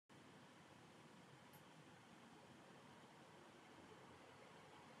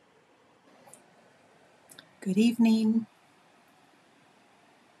Good evening.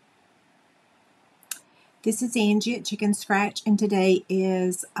 This is Angie at Chicken Scratch, and today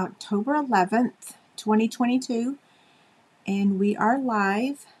is October 11th, 2022, and we are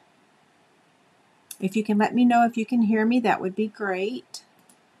live. If you can let me know if you can hear me, that would be great.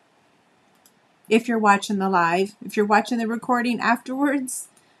 If you're watching the live, if you're watching the recording afterwards,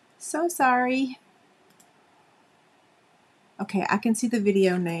 so sorry. Okay, I can see the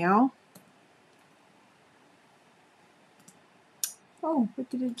video now. Oh, what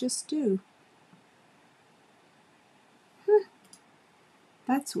did it just do?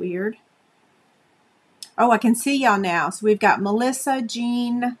 That's weird. Oh, I can see y'all now. So we've got Melissa,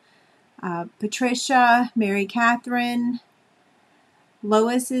 Jean, Patricia, Mary Catherine,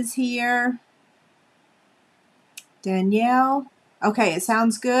 Lois is here, Danielle. Okay, it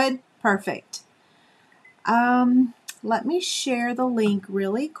sounds good. Perfect. Let me share the link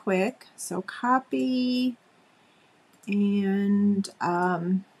really quick. So copy and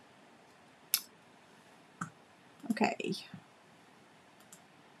okay.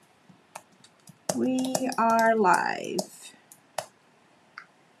 We are live.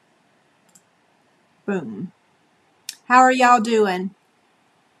 Boom. How are y'all doing?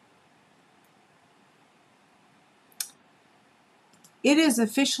 It is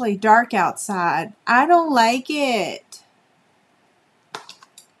officially dark outside. I don't like it.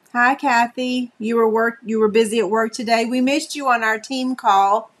 Hi, Kathy. You were busy at work today. We missed you on our team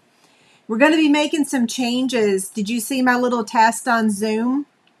call. We're going to be making some changes. Did you see my little test on Zoom?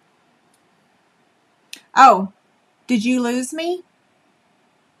 Oh, did you lose me?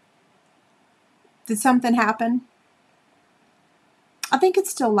 Did something happen? I think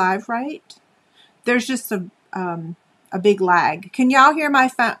it's still live, right? There's just a big lag. Can y'all hear my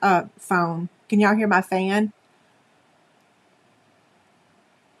phone? Can y'all hear my fan?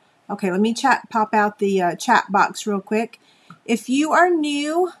 Okay, let me pop out the chat box real quick. If you are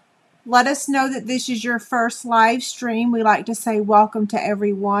new, let us know that this is your first live stream. We like to say welcome to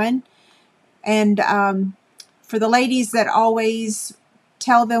everyone. And for the ladies that always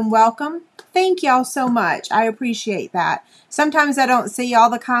tell them welcome, thank y'all so much. I appreciate that. Sometimes I don't see all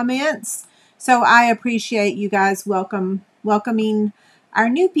the comments, so I appreciate you guys welcoming our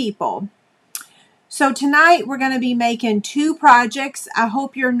new people. So tonight we're going to be making two projects. I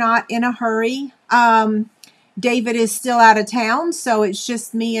hope you're not in a hurry. David is still out of town, so it's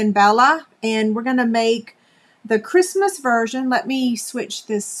just me and Bella, and we're going to make the Christmas version. Let me switch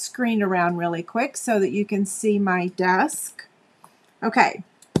this screen around really quick so that you can see my desk. Okay.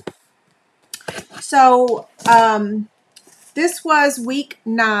 So this was week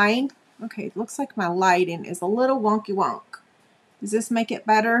 9. Okay, it looks like my lighting is a little wonky wonk. Does this make it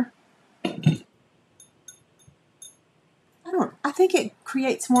better? I think it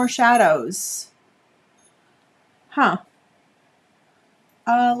creates more shadows. Huh.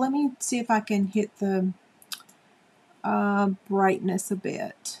 Let me see if I can hit the brightness a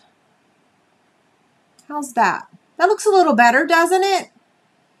bit. How's that? That looks a little better, doesn't it?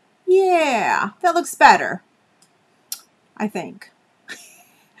 Yeah, that looks better, I think.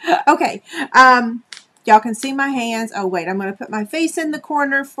 Okay, y'all can see my hands. Oh, wait, I'm going to put my face in the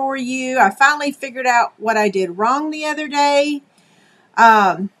corner for you. I finally figured out what I did wrong the other day.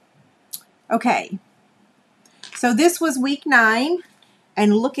 Okay, so this was week 9,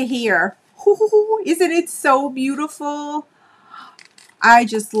 and look at here. Ooh, isn't it so beautiful? I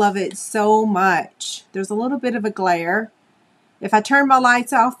just love it so much. There's a little bit of a glare. If I turn my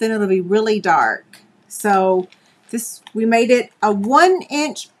lights off, then it'll be really dark. So we made it a 1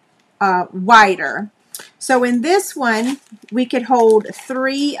 inch wider. So in this one, we could hold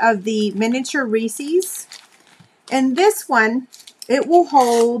 3 of the miniature Reese's. In this one, it will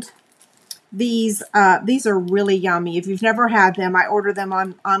hold these. These are really yummy. If you've never had them, I order them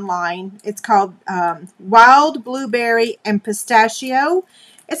online. It's called Wild Blueberry and Pistachio.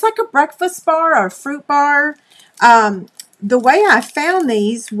 It's like a breakfast bar or a fruit bar. The way I found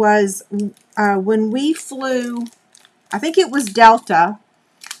these was when we flew, I think it was Delta,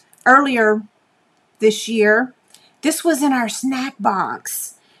 earlier this year. This was in our snack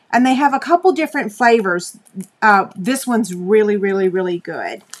box. And they have a couple different flavors. This one's really, really, really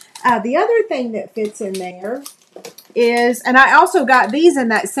good. The other thing that fits in there is, and I also got these in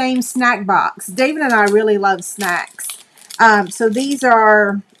that same snack box. David and I really love snacks. So these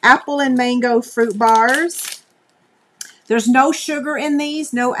are apple and mango fruit bars. There's no sugar in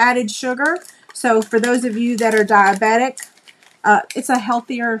these, no added sugar. So for those of you that are diabetic, it's a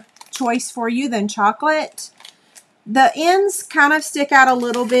healthier choice for you than chocolate. The ends kind of stick out a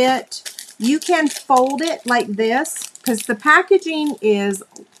little bit. You can fold it like this because the packaging is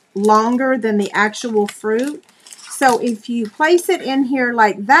longer than the actual fruit. So if you place it in here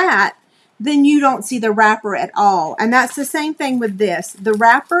like that, then you don't see the wrapper at all. And that's the same thing with this. The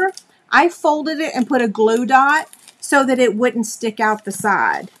wrapper, I folded it and put a glue dot so that it wouldn't stick out the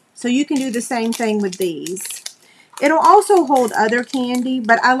side. So you can do the same thing with these. It'll also hold other candy,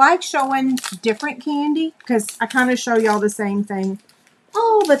 but I like showing different candy because I kind of show y'all the same thing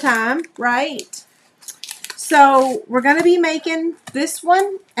all the time, right? So we're going to be making this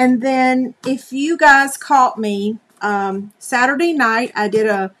one. And then if you guys caught me Saturday night, I did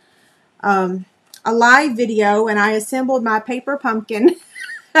a live video and I assembled my paper pumpkin.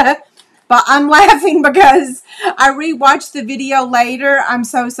 But I'm laughing because I rewatched the video later. I'm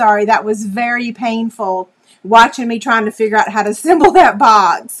so sorry. That was very painful watching me trying to figure out how to assemble that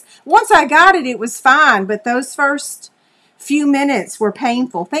box. Once I got it, it was fine. But those first few minutes were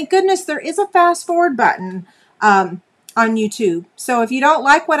painful. Thank goodness there is a fast forward button on YouTube. So if you don't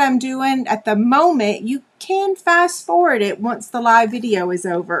like what I'm doing at the moment, you can fast forward it once the live video is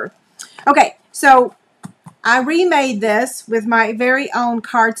over. Okay, so I remade this with my very own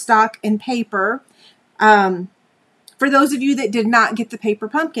cardstock and paper. For those of you that did not get the paper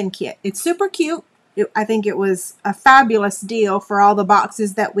pumpkin kit, it's super cute. I think it was a fabulous deal for all the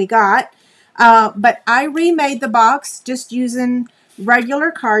boxes that we got. But I remade the box just using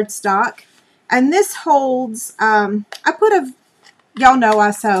regular cardstock. And this holds, I put y'all know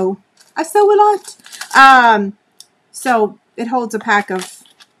I sew a lot. So it holds a pack of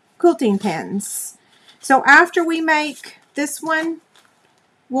quilting pens. So after we make this one,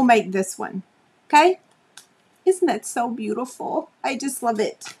 we'll make this one. Okay? Isn't that so beautiful? I just love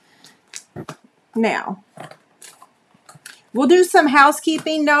it. Now, we'll do some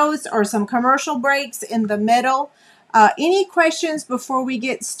housekeeping notes or some commercial breaks in the middle. Any questions before we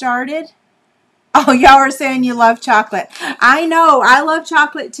get started? Oh, y'all are saying you love chocolate. I know, I love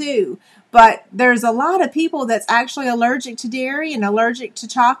chocolate too. But there's a lot of people that's actually allergic to dairy and allergic to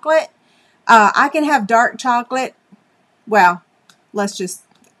chocolate. I can have dark chocolate. Well,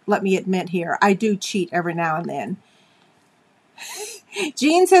 let me admit here, I do cheat every now and then.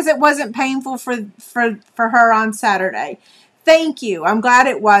 Jean says it wasn't painful for her on Saturday. Thank you. I'm glad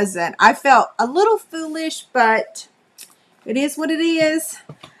it wasn't. I felt a little foolish, but it is what it is.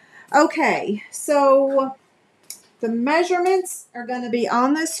 Okay, so the measurements are going to be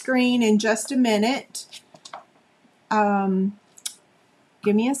on the screen in just a minute.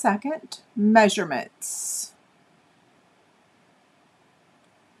 Give me a second. Measurements.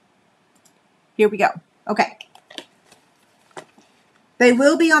 Here we go. Okay. They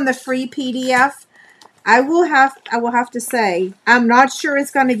will be on the free PDF. I will have to say, I'm not sure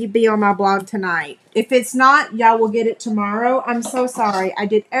it's going to be on my blog tonight. If it's not, y'all will get it tomorrow. I'm so sorry. I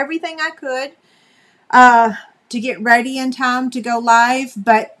did everything I could to get ready in time to go live,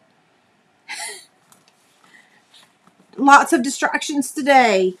 but lots of distractions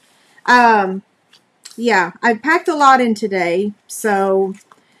today. Yeah, I packed a lot in today, so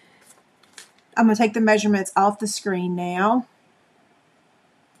I'm going to take the measurements off the screen now.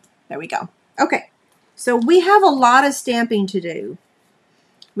 There we go. Okay, so we have a lot of stamping to do.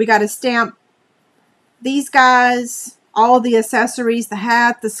 We got to stamp these guys, all the accessories, the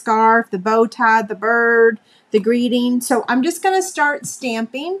hat, the scarf, the bow tie, the bird, the greeting. So I'm just going to start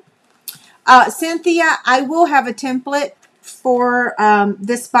stamping. Cynthia, I will have a template for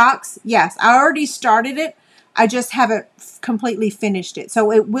this box. Yes, I already started it. I just haven't completely finished it.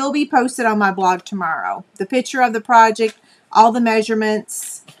 So it will be posted on my blog tomorrow. The picture of the project, all the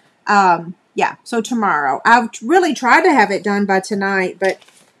measurements. Yeah, so tomorrow. I've really tried to have it done by tonight, but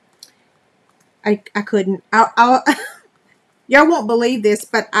I couldn't. Y'all won't believe this,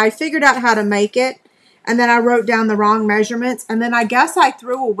 but I figured out how to make it. And then I wrote down the wrong measurements. And then I guess I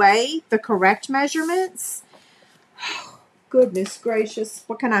threw away the correct measurements. Goodness gracious.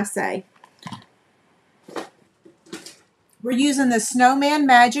 What can I say? We're using the Snowman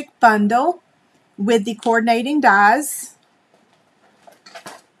Magic Bundle with the coordinating dies.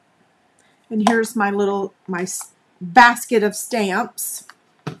 And here's my basket of stamps.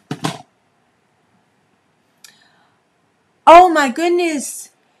 Oh my goodness.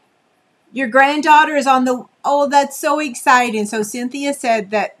 Your granddaughter is on the... Oh, that's so exciting. So Cynthia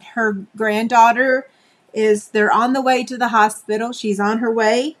said that her granddaughter they're on the way to the hospital. She's on her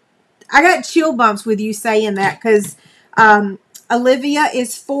way. I got chill bumps with you saying that because Olivia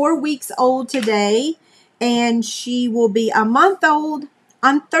is 4 weeks old today and she will be a month old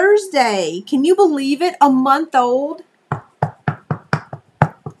on Thursday. Can you believe it? A month old?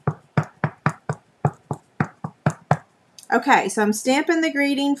 Okay, so I'm stamping the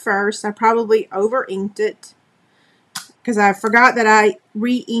greeting first. I probably over-inked it. because I forgot that I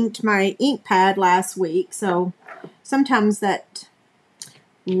re-inked my ink pad last week. So sometimes that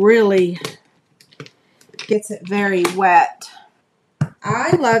really gets it very wet.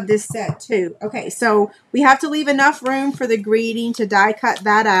 I love this set too. Okay, so we have to leave enough room for the greeting to die cut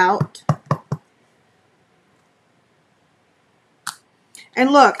that out.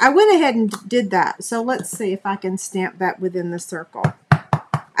 And look, I went ahead and did that. So let's see if I can stamp that within the circle.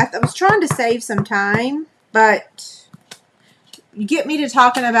 I was trying to save some time, but you get me to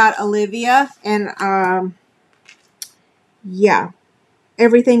talking about Olivia, and yeah,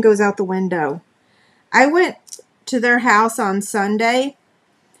 everything goes out the window. I went to their house on Sunday,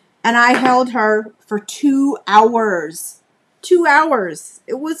 and I held her for 2 hours. 2 hours.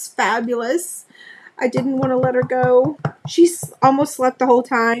 It was fabulous. I didn't want to let her go. She almost slept the whole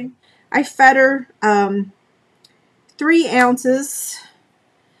time. I fed her 3 ounces.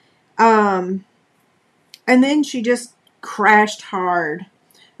 And then she just crashed hard.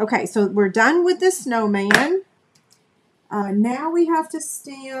 Okay, so we're done with the snowman. Now we have to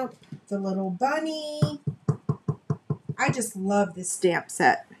stamp the little bunny. I just love this stamp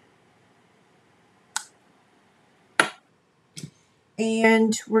set.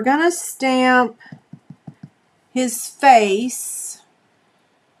 And we're going to stamp his face.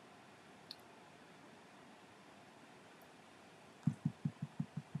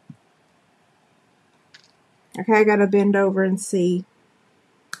 Okay, I got to bend over and see.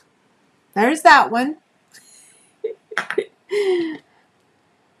 There's that one.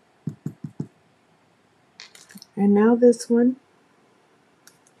 And now this one.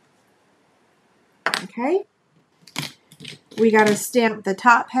 Okay. We got to stamp the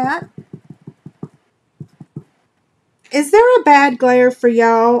top hat. Is there a bad glare for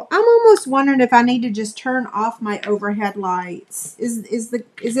y'all? I'm almost wondering if I need to just turn off my overhead lights. Is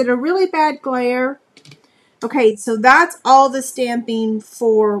it a really bad glare? Okay, so that's all the stamping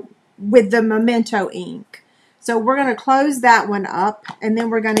for with the Memento ink. So we're going to close that one up, and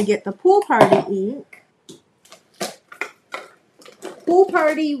then we're going to get the Pool Party ink. Pool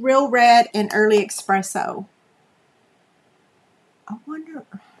Party, Real Red, and Early Espresso. I wonder...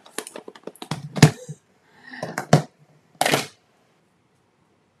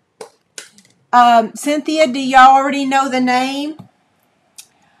 Cynthia, do y'all already know the name?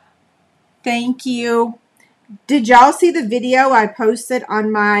 Thank you. Did y'all see the video I posted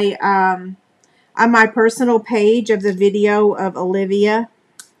on my personal page of the video of Olivia?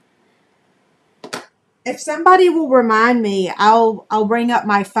 If somebody will remind me, I'll bring up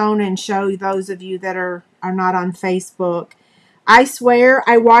my phone and show those of you that are not on Facebook. I swear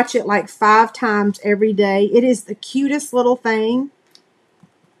I watch it like 5 times every day. It is the cutest little thing.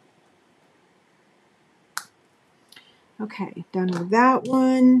 Okay, done with that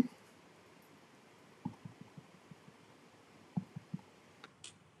one.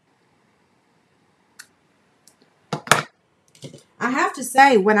 I have to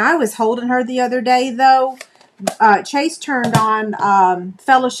say, when I was holding her the other day, though, Chase turned on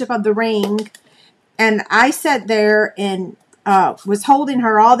Fellowship of the Ring, and I sat there and was holding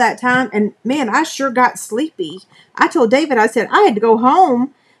her all that time, and man, I sure got sleepy. I told David, I said, I had to go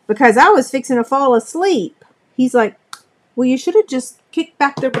home because I was fixing to fall asleep. He's like, well, you should have just kicked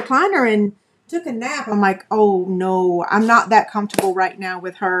back the recliner and took a nap. I'm like, oh no, I'm not that comfortable right now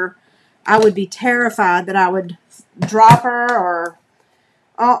with her. I would be terrified that I would drop her, or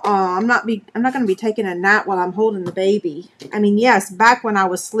I'm not going to be taking a nap while I'm holding the baby. I mean, yes, back when I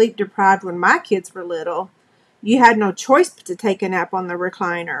was sleep deprived when my kids were little, you had no choice but to take a nap on the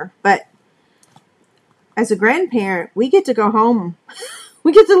recliner. But as a grandparent, we get to go home.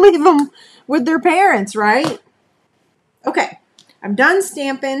 We get to leave them with their parents, right? Okay, I'm done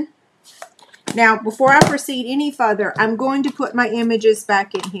stamping. Now, before I proceed any further, I'm going to put my images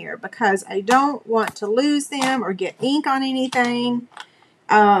back in here because I don't want to lose them or get ink on anything.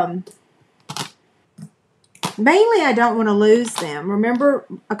 Mainly, I don't want to lose them. Remember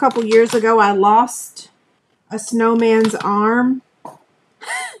a couple years ago, I lost a snowman's arm?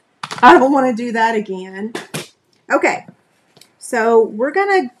 I don't want to do that again. Okay, so we're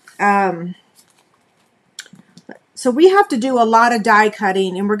going to... So we have to do a lot of die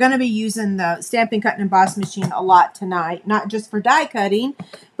cutting, and we're going to be using the Stampin' Cut and Emboss machine a lot tonight, not just for die cutting,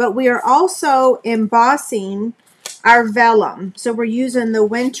 but we are also embossing our vellum. So we're using the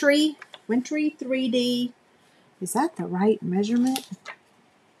Wintry 3D. Is that the right measurement?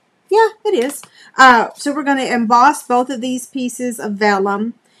 Yeah, it is. So we're going to emboss both of these pieces of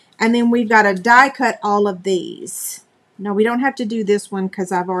vellum, and then we've got to die cut all of these. No, we don't have to do this one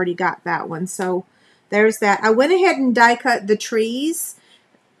because I've already got that one. So there's that. I went ahead and die cut the trees.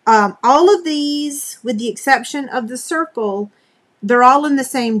 All of these, with the exception of the circle, they're all in the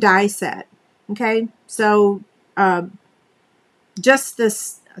same die set. Okay, so just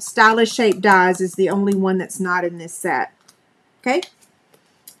this stylish shaped dies is the only one that's not in this set. Okay,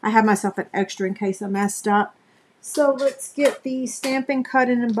 I have myself an extra in case I messed up. So let's get the Stampin' Cut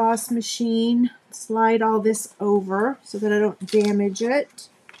and Emboss machine. Slide all this over so that I don't damage it.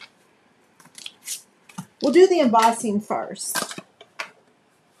 We'll do the embossing first.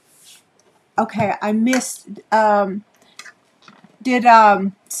 Okay, I missed.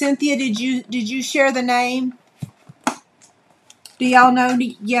 Cynthia? Did you share the name? Do y'all know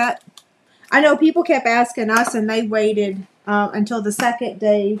yet? I know people kept asking us, and they waited until the second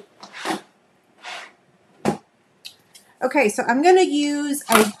day. Okay, so I'm going to use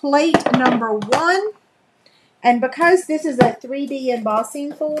a plate number 1. And because this is a 3D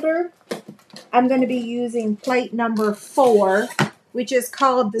embossing folder, I'm going to be using plate number 4, which is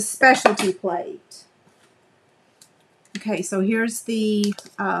called the specialty plate. Okay, so here's the,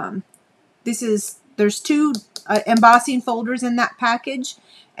 there's 2 embossing folders in that package,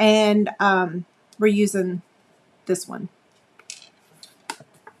 and we're using this one.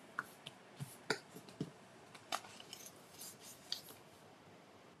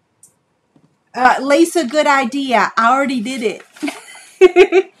 Lisa, good idea. I already did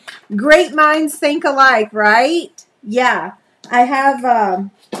it. Great minds think alike, right? Yeah, I have, I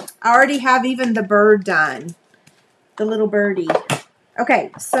already have even the bird done. The little birdie.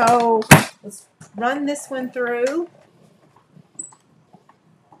 Okay, so let's run this one through.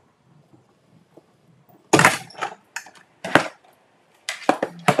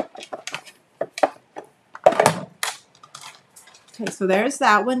 Okay, so there's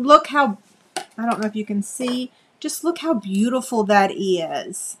that one. Look how, I don't know if you can see, just look how beautiful that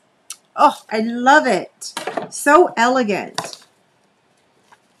is. Oh, I love it. So elegant.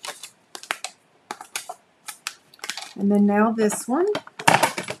 And then now this one.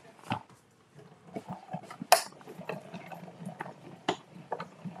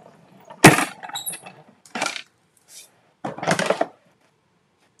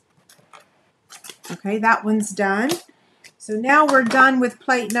 Okay, that one's done. So now we're done with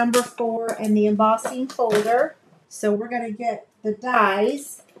plate number 4 and the embossing folder. So we're going to get the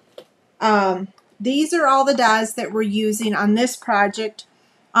dies. These are all the dies that we're using on this project.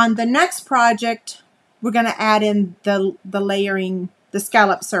 On the next project, we're going to add in the layering, the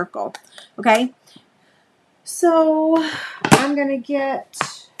scallop circle. Okay, so I'm going to get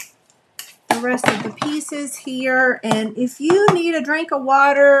the rest of the pieces here. And if you need a drink of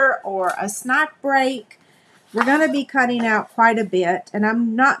water or a snack break, we're going to be cutting out quite a bit. And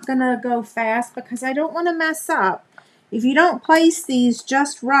I'm not going to go fast because I don't want to mess up. If you don't place these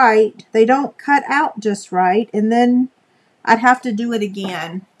just right, they don't cut out just right, and then I'd have to do it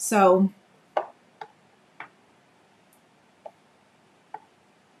again. So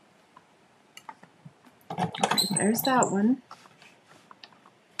okay, there's that one.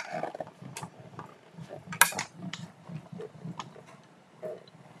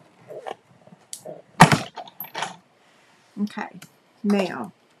 Okay,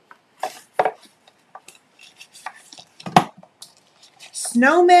 now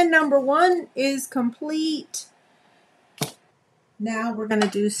Snowman number 1 is complete. Now we're going to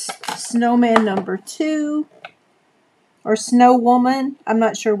do Snowman number 2, or Snow Woman. I'm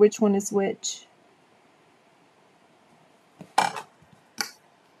not sure which one is which.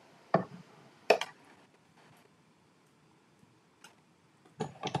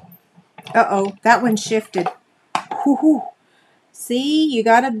 Uh-oh, that one shifted. Whoo-hoo. See, you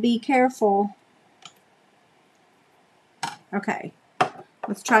got to be careful. Okay,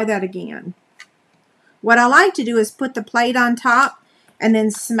 let's try that again. What I like to do is put the plate on top and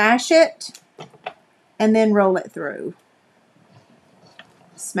then smash it and then roll it through.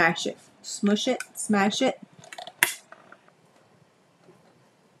 Smash it, smush it, smash it.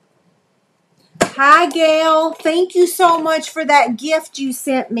 Hi, Gail. Thank you so much for that gift you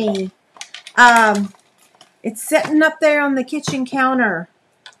sent me. It's sitting up there on the kitchen counter.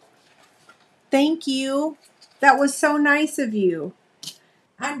 Thank you. That was so nice of you.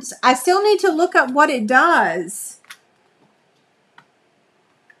 I still need to look up what it does.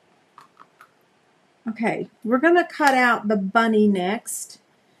 Okay, we're going to cut out the bunny next.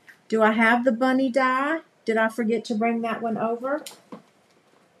 Do I have the bunny die? Did I forget to bring that one over?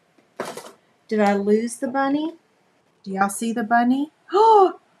 Did I lose the bunny? Do y'all see the bunny?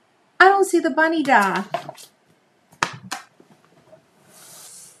 Oh, I don't see the bunny die.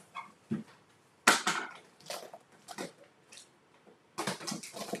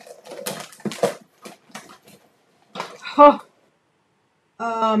 Oh,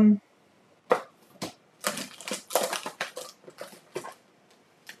 Um,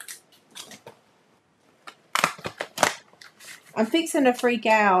 I'm fixing to freak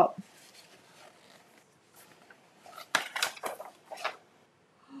out.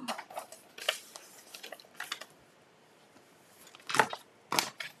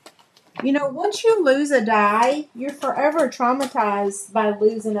 You know, once you lose a die, you're forever traumatized by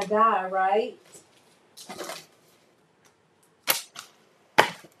losing a die, right?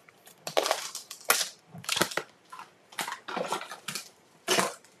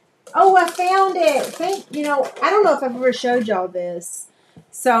 Oh, I found it. You know, I don't know if I've ever showed y'all this.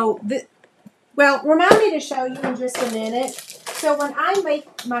 So, well, remind me to show you in just a minute. So when I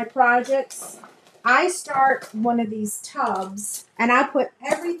make my projects, I start one of these tubs and I put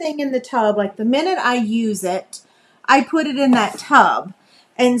everything in the tub. Like the minute I use it, I put it in that tub.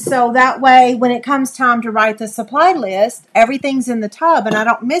 And so that way, when it comes time to write the supply list, everything's in the tub and I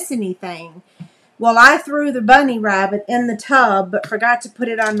don't miss anything. Well, I threw the bunny rabbit in the tub, but forgot to put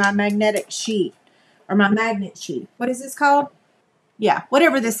it on my magnetic sheet or my magnet sheet. What is this called? Yeah,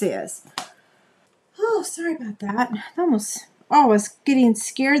 whatever this is. Oh, sorry about that. I was getting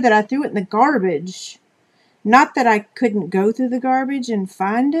scared that I threw it in the garbage. Not that I couldn't go through the garbage and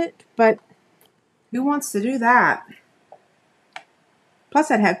find it, but who wants to do that? Plus,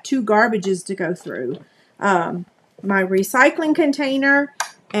 I'd have two garbages to go through. My recycling container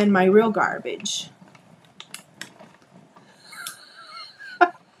and my real garbage.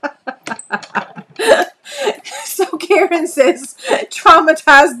 So Karen says,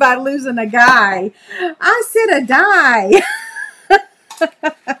 traumatized by losing a guy. I said a die.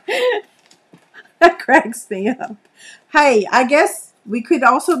 That cracks me up. Hey, I guess we could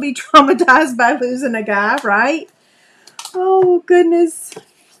also be traumatized by losing a guy, right? Oh, goodness.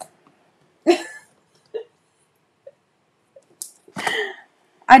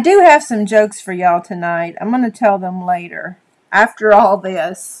 I do have some jokes for y'all tonight. I'm going to tell them later, after all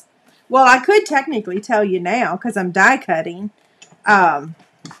this. Well, I could technically tell you now because I'm die cutting.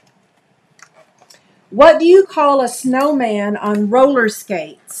 What do you call a snowman on roller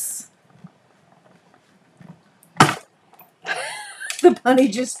skates? The bunny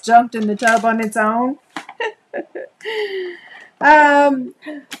just jumped in the tub on its own.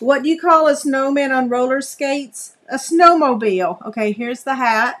 What do you call a snowman on roller skates? A snowmobile. Okay, here's the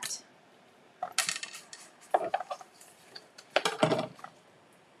hat.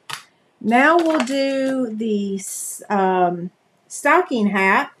 Now we'll do the stocking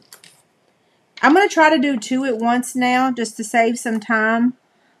hat. I'm going to try to do two at once now just to save some time.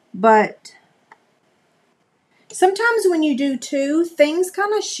 But sometimes when you do two, things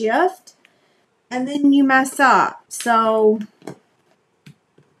kind of shift and then you mess up. So,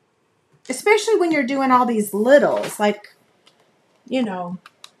 especially when you're doing all these littles, like, you know,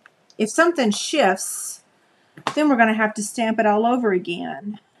 if something shifts, then we're going to have to stamp it all over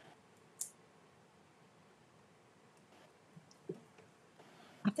again.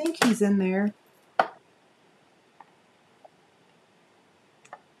 I think he's in there.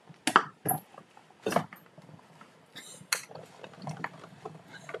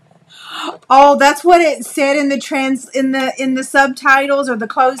 Oh, that's what it said in the subtitles or the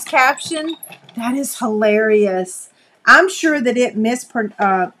closed caption. That is hilarious. I'm sure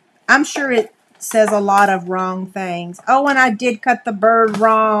that I'm sure it says a lot of wrong things. Oh, and I did cut the bird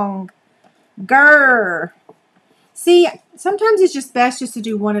wrong. Grr. See, sometimes it's just best just to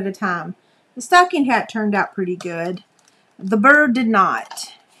do one at a time. The stocking hat turned out pretty good. The bird did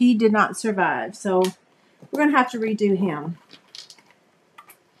not. He did not survive. So we're going to have to redo him.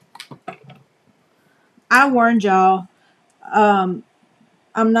 I warned y'all. I'm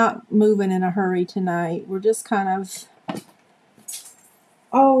not moving in a hurry tonight. We're just kind of...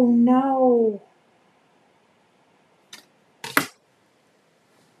 Oh, no.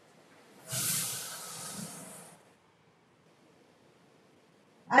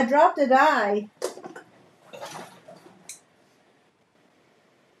 I dropped a die.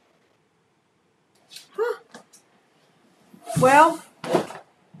 Huh. Well,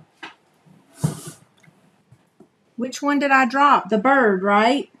 which one did I drop? The bird,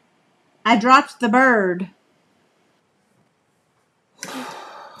 right? I dropped the bird.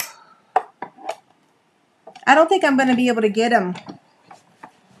 I don't think I'm going to be able to get him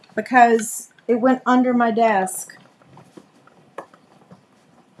because it went under my desk.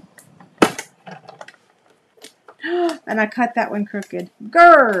 And I cut that one crooked.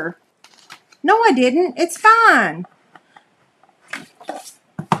 Grr. No, I didn't. It's fine.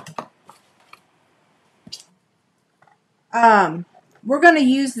 We're going to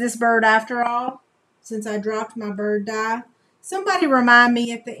use this bird after all, since I dropped my bird die. Somebody remind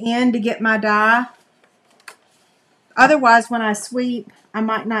me at the end to get my die. Otherwise, when I sweep, I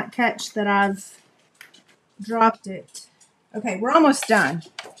might not catch that I've dropped it. Okay, we're almost done.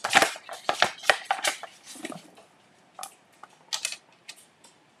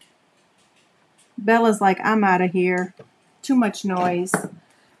 Bella's like, I'm out of here. Too much noise.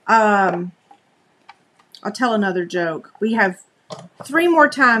 I'll tell another joke. We have 3 more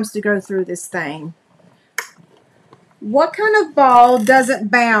times to go through this thing. What kind of ball doesn't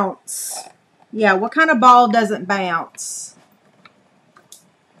bounce? Yeah, what kind of ball doesn't bounce?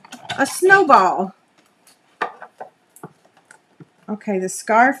 A snowball. Okay, the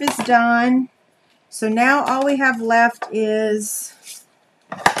scarf is done. So now all we have left is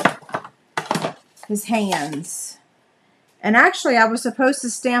his hands. And actually, I was supposed to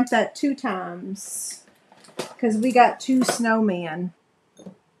stamp that 2 times because we got 2 snowmen.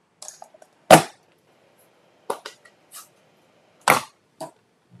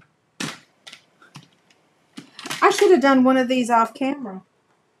 I should have done one of these off camera.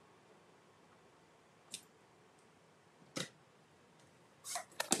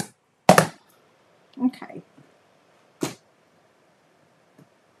 Okay.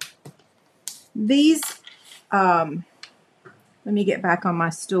 These, let me get back on my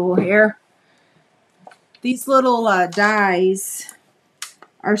stool here. These little dies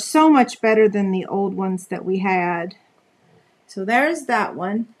are so much better than the old ones that we had. So there's that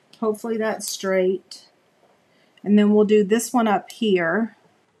one. Hopefully that's straight. And then we'll do this one up here.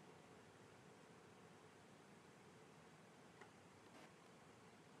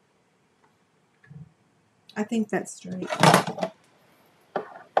 I think that's straight.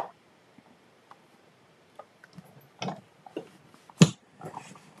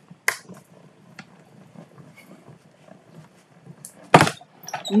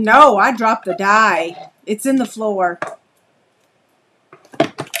 No, I dropped the die. It's in the floor.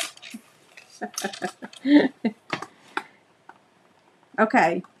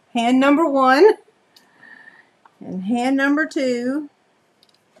 Okay, hand number 1 and hand number 2.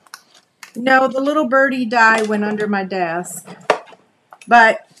 No, the little birdie die went under my desk.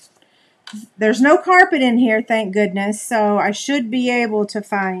 But there's no carpet in here, thank goodness, so I should be able to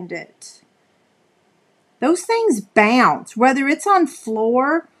find it. Those things bounce. Whether it's on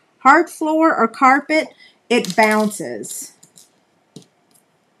floor, hard floor, or carpet, it bounces.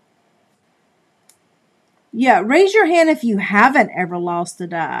 Yeah, raise your hand if you haven't ever lost a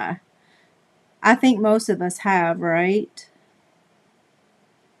die. I think most of us have, right?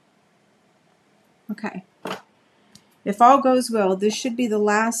 Okay. If all goes well, this should be the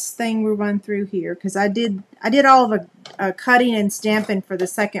last thing we run through here because I did all the cutting and stamping for the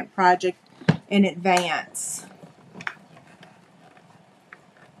second project in advance.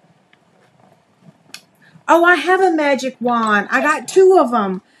 Oh, I have a magic wand. I got 2 of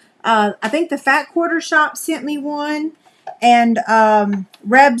them. I think the Fat Quarter Shop sent me one, and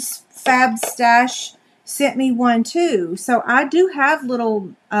Reb's Fab Stash sent me one too. So I do have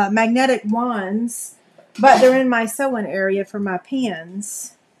little magnetic wands, but they're in my sewing area for my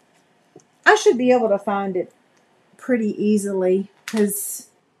pins. I should be able to find it pretty easily because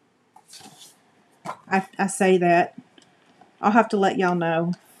I say that. I'll have to let y'all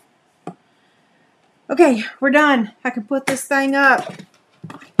know. Okay, we're done. I can put this thing up.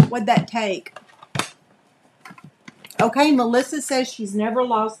 What'd that take? Okay, Melissa says she's never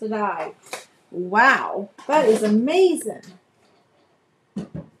lost a die. Wow, that is amazing.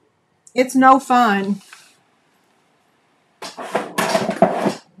 It's no fun.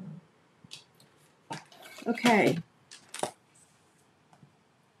 Okay.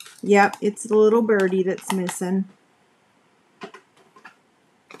 Yep, it's the little birdie that's missing.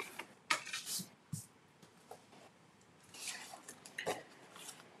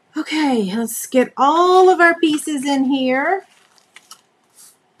 Okay, let's get all of our pieces in here.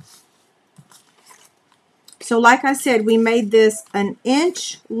 So like I said, we made this an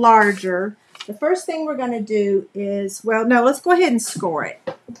inch larger. The first thing we're going to do is, well, no, let's go ahead and score it.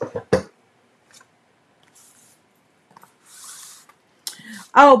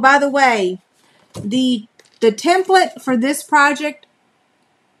 Oh, by the way, the template for this project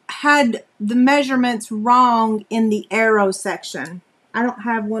had the measurements wrong in the arrow section. I don't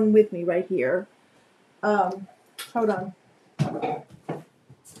have one with me right here. Hold on.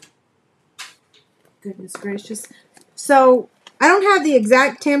 Goodness gracious. So I don't have the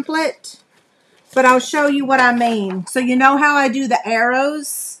exact template, but I'll show you what I mean. So you know how I do the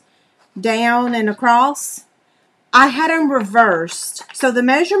arrows down and across? I had them reversed. So the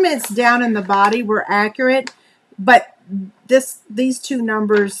measurements down in the body were accurate, but these two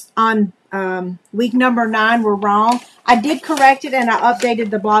numbers on week number 9 were wrong. I did correct it and I updated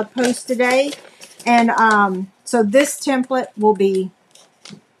the blog post today. And so this template will be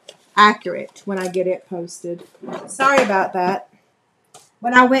accurate when I get it posted. Sorry about that.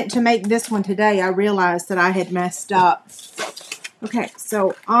 When I went to make this one today, I realized that I had messed up. Okay,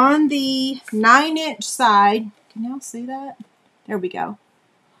 so on the 9-inch side, can y'all see that? There we go.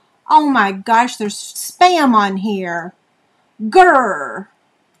 Oh my gosh, there's spam on here. Grr.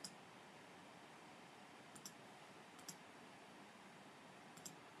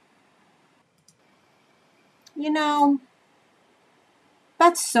 You know,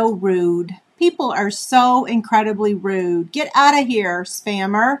 that's so rude. People are so incredibly rude. Get out of here,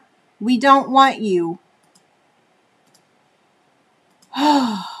 spammer. We don't want you.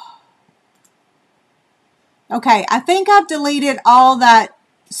 Okay, I think I've deleted all that.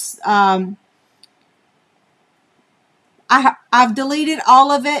 I've deleted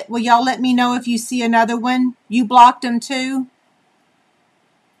all of it. Will y'all let me know if you see another one? You blocked them too?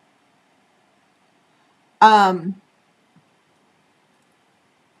 I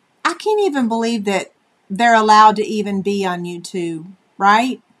can't even believe that they're allowed to even be on YouTube,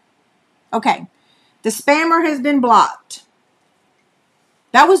 right? Okay, the spammer has been blocked.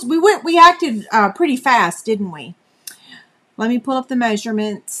 That was we acted pretty fast, didn't we? Let me pull up the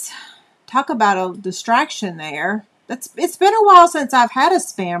measurements. Talk about a distraction there. It's been a while since I've had a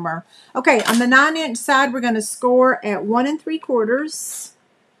spammer. Okay, on the 9-inch side, we're going to score at 1 3/4,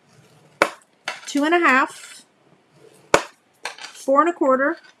 2 1/2, 4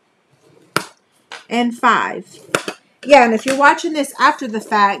 1/4, and 5. Yeah, and if you're watching this after the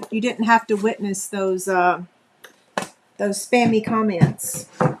fact, you didn't have to witness those spammy comments.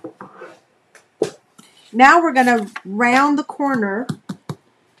 Now we're going to round the corner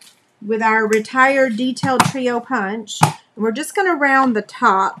with our retired detailed trio punch. And we're just going to round the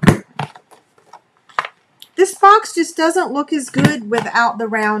top. This box just doesn't look as good without the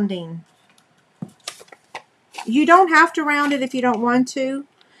rounding. You don't have to round it if you don't want to.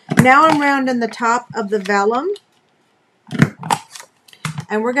 Now I'm rounding the top of the vellum.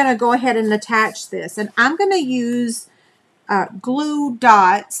 And we're going to go ahead and attach this. And I'm going to use glue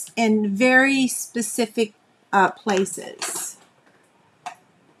dots in very specific places.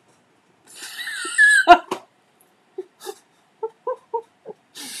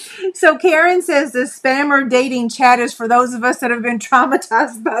 So Karen says the spammer dating chat is for those of us that have been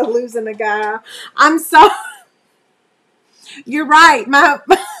traumatized by losing a guy. I'm sorry. You're right.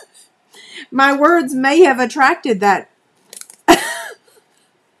 My words may have attracted that.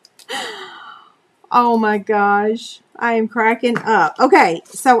 Oh my gosh. I am cracking up. Okay,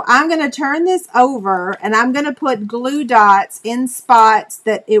 so I'm going to turn this over and I'm going to put glue dots in spots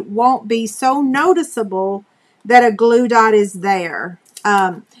that it won't be so noticeable that a glue dot is there.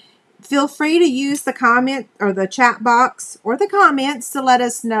 Feel free to use the comment or the chat box or the comments to let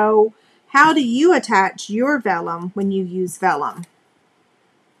us know, how do you attach your vellum when you use vellum?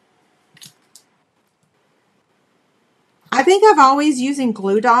 I think I've always using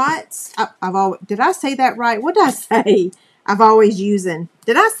glue dots. Did I say that right? What did I say? I've always using.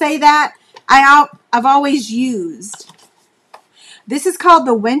 Did I say that? I've always used. This is called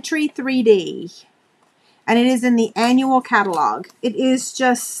the Wintry 3D. And it is in the annual catalog. It is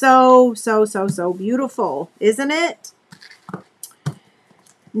just so, so, so, so beautiful, isn't it?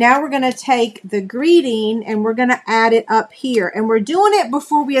 Now we're going to take the greeting and we're going to add it up here. And we're doing it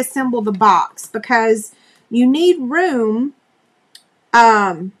before we assemble the box because you need room.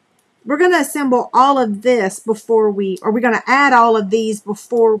 We're going to assemble all of this before we're going to add all of these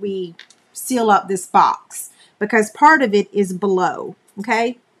before we seal up this box because part of it is below.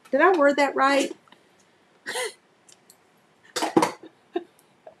 Okay? Did I word that right?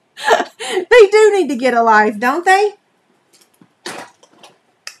 They do need to get a life, don't they?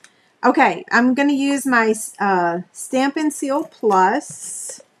 Okay, I'm going to use my Stampin' Seal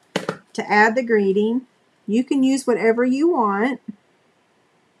Plus to add the greeting. You can use whatever you want.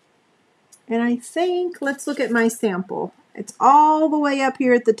 And I think, let's look at my sample. It's all the way up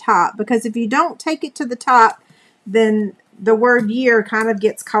here at the top because if you don't take it to the top, then the word year kind of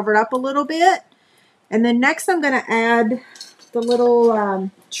gets covered up a little bit. And then next I'm going to add the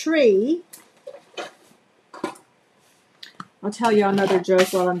little tree. I'll tell you another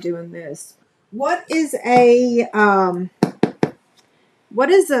joke while I'm doing this. What is a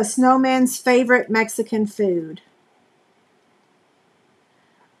snowman's favorite Mexican food?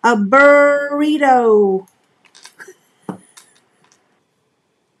 A burrito.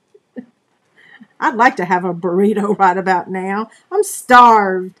 I'd like to have a burrito right about now. I'm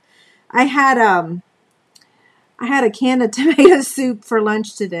starved. I I had a can of tomato soup for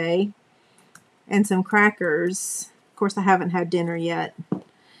lunch today and some crackers. Of course, I haven't had dinner yet.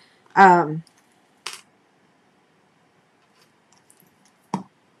 And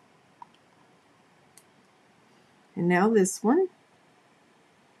now this one.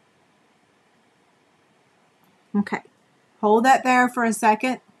 Okay, hold that there for a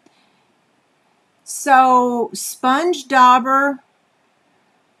second. So sponge dauber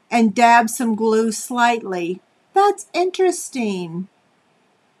and dab some glue slightly. That's interesting.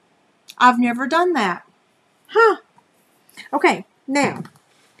 I've never done that. Huh. Okay, now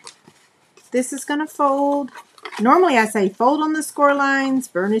this is going to fold. Normally I say fold on the score lines,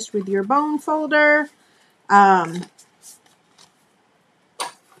 burnish with your bone folder. I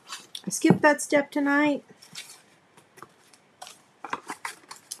skipped that step tonight.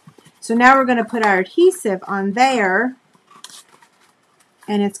 So now we're going to put our adhesive on there,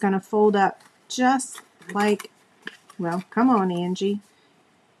 and it's going to fold up just like, well, come on, Angie.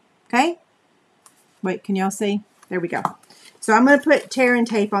 Okay? Wait, can y'all see? There we go. So I'm going to put tear and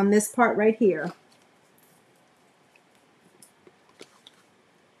tape on this part right here.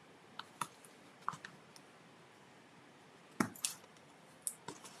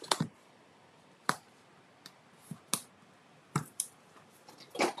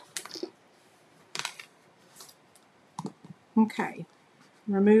 Okay,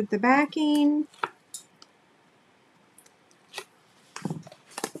 remove the backing.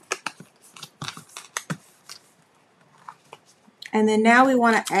 And then now we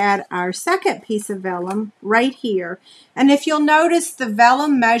want to add our second piece of vellum right here. And if you'll notice the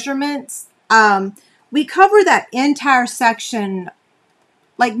vellum measurements, we cover that entire section.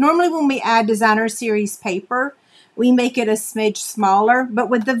 Like normally when we add designer series paper, we make it a smidge smaller. But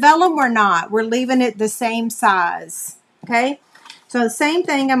with the vellum, we're not. We're leaving it the same size. Okay? So the same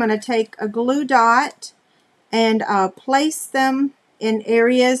thing, I'm going to take a glue dot and place them in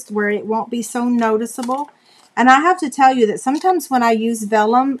areas where it won't be so noticeable. And I have to tell you that sometimes when I use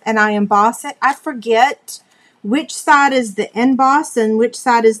vellum and I emboss it, I forget which side is the embossed and which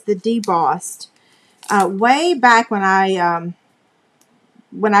side is the debossed. Way back when I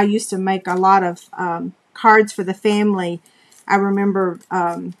used to make a lot of cards for the family, I remember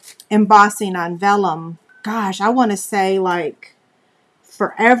embossing on vellum. Gosh, I want to say like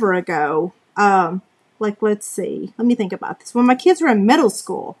forever ago. Like, let's see. Let me think about this. When my kids were in middle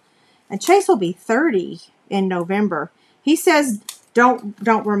school, and Chase will be 30 in November. He says, don't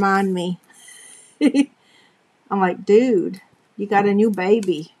remind me. I'm like, dude, you got a new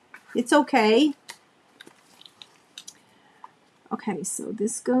baby. It's okay. Okay, so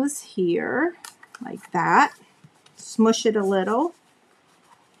this goes here like that. Smush it a little.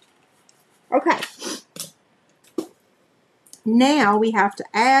 Okay. Now we have to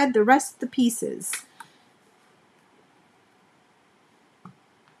add the rest of the pieces.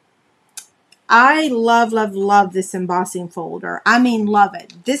 I love, love, love this embossing folder. I mean, love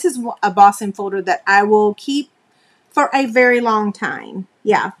it. This is a embossing folder that I will keep for a very long time.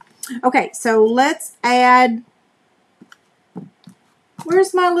 Yeah. Okay, so let's add...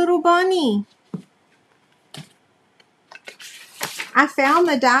 Where's my little bunny? I found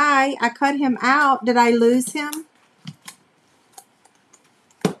the die. I cut him out. Did I lose him?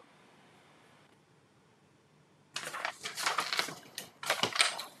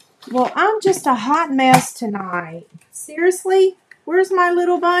 Well, I'm just a hot mess tonight. Seriously? Where's my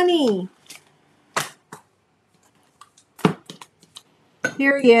little bunny?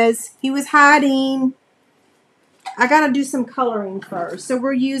 Here he is. He was hiding. I got to do some coloring first. So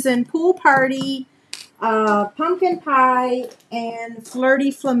we're using Pool Party, Pumpkin Pie, and Flirty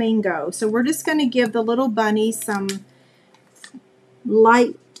Flamingo. So we're just going to give the little bunny some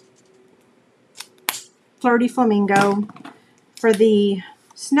light Flirty Flamingo. For the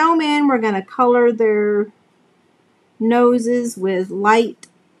snowman, we're going to color their noses with light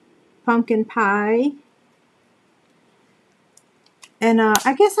Pumpkin Pie. And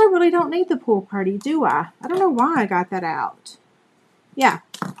I guess I really don't need the Pool Party, do I? I don't know why I got that out. Yeah,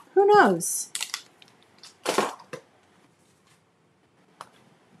 who knows?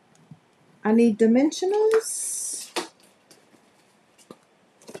 I need dimensionals.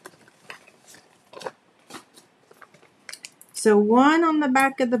 So 1 on the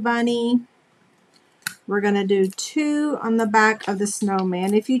back of the bunny. We're going to do 2 on the back of the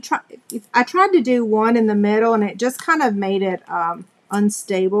snowman. I tried to do 1 in the middle and it just kind of made it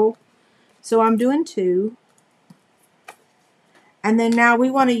unstable. So I'm doing 2. And then now we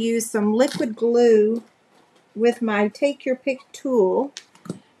want to use some liquid glue with my Take Your Pick tool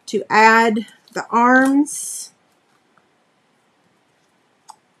to add the arms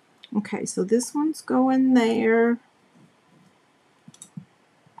Okay, so this one's going there.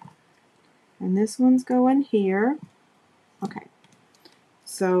 And this one's going here. Okay,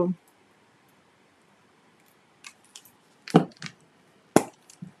 so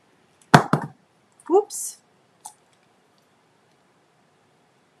whoops.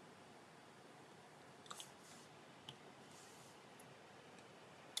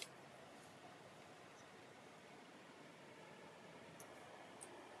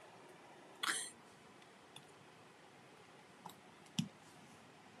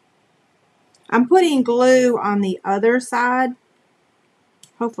 I'm putting glue on the other side.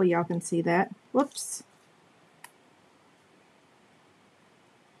 Hopefully y'all can see that. Whoops.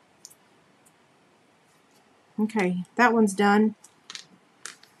 Okay, that one's done.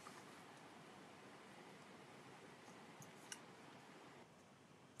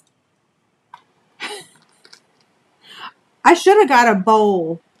 I should have got a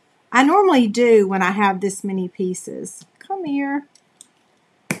bowl. I normally do when I have this many pieces. Come here.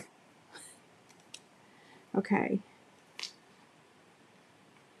 Okay.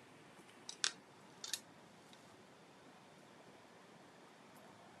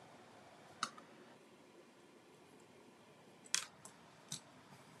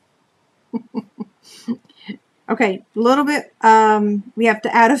 Okay, a little bit, we have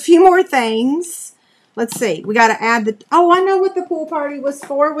to add a few more things. Let's see, we got to add the, oh, I know what the pool party was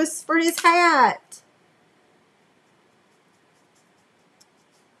for his hat.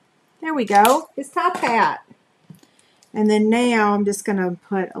 There we go, his top hat. And then now I'm just going to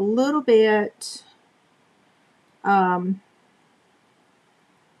put a little bit, on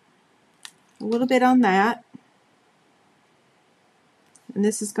that. And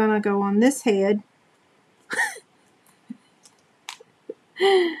this is going to go on this head.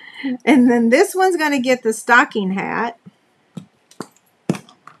 And then this one's going to get the stocking hat.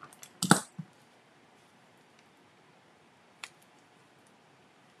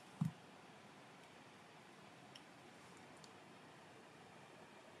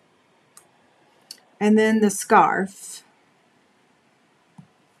 And then the scarf.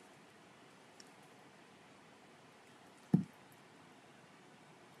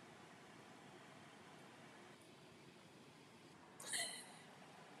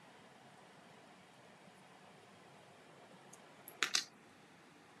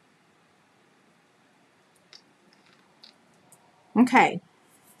 Okay.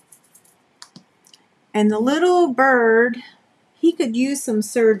 And the little bird, he could use some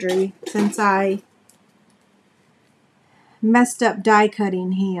surgery since I messed up die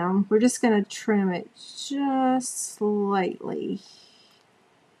cutting him. We're just going to trim it just slightly.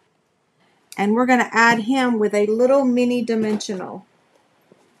 And we're going to add him with a little mini dimensional.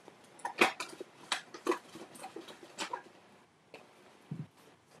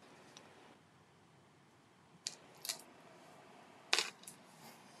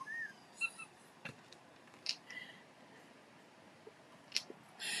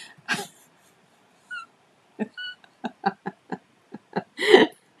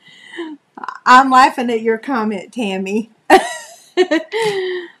 I'm laughing at your comment, Tammy.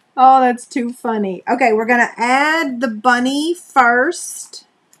 Oh, that's too funny. Okay, we're going to add the bunny first.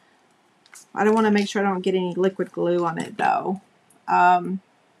 I don't want to make sure I don't get any liquid glue on it, though.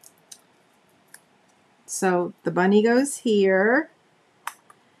 So the bunny goes here.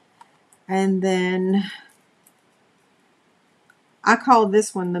 And then I call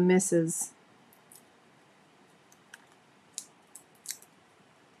this one the missus.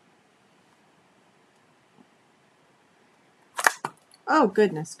 Oh,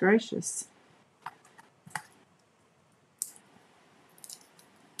 goodness gracious.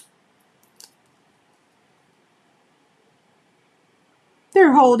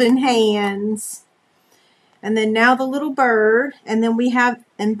 They're holding hands. And then now the little bird. And then we have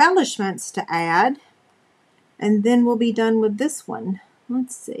embellishments to add. And then we'll be done with this one.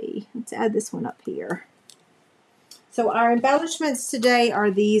 Let's see. Let's add this one up here. So our embellishments today are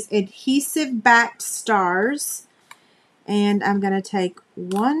these adhesive backed stars. And I'm going to take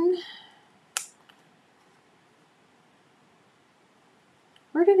one.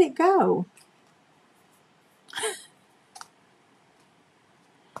 Where did it go?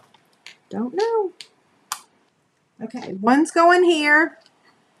 Don't know. Okay, one's going here.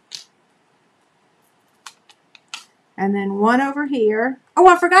 And then one over here. Oh,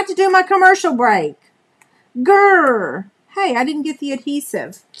 I forgot to do my commercial break. Grr. Hey, I didn't get the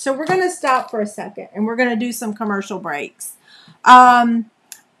adhesive. So we're going to stop for a second and we're going to do some commercial breaks. I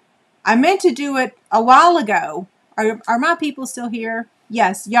meant to do it a while ago. Are my people still here?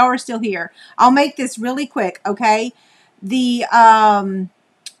 Yes, y'all are still here. I'll make this really quick, okay? The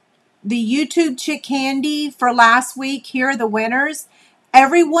the YouTube Chick Candy for last week. Here are the winners.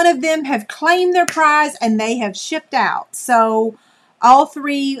 Every one of them have claimed their prize and they have shipped out. So all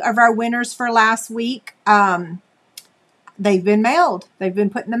 3 of our winners for last week, they've been mailed. They've been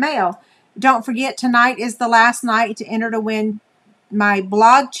put in the mail. Don't forget, tonight is the last night to enter to win my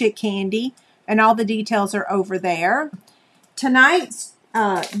blog Chick Candy, and all the details are over there. Tonight's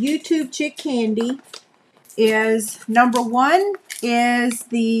YouTube Chick Candy is number 1 is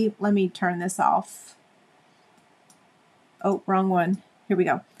the, let me turn this off. Oh, wrong one. Here we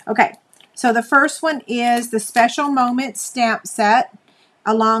go. Okay, so the first one is the Special Moments stamp set,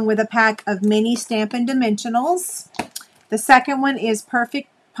 along with a pack of mini Stampin' Dimensionals. The second one is Perfect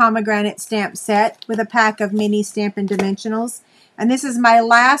Pomegranate stamp set with a pack of mini Stampin' Dimensionals. And this is my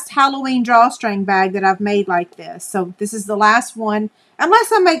last Halloween drawstring bag that I've made like this. So this is the last one, unless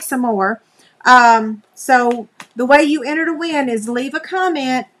I make some more. So the way you enter to win is leave a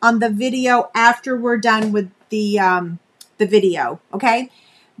comment on the video after we're done with the video, okay?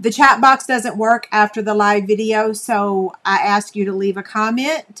 The chat box doesn't work after the live video, so I ask you to leave a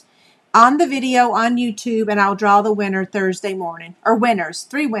comment on the video on YouTube, and I'll draw the winner Thursday morning. Or winners,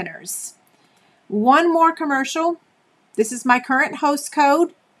 3 winners. One more commercial. This is my current host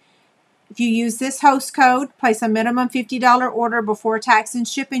code. If you use this host code, place a minimum $50 order before tax and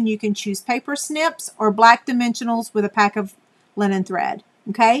shipping. You can choose paper snips or black dimensionals with a pack of linen thread.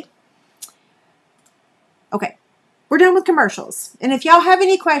 Okay? Okay. We're done with commercials. And if y'all have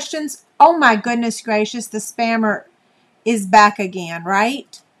any questions, oh my goodness gracious, the spammer is back again,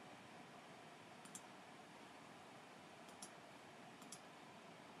 right?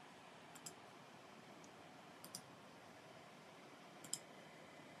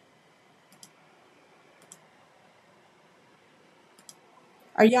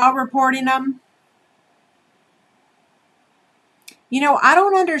 Are y'all reporting them? You know, I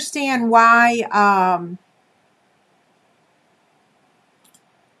don't understand why,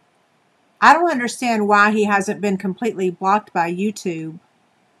 I don't understand why he hasn't been completely blocked by YouTube.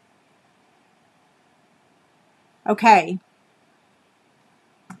 Okay.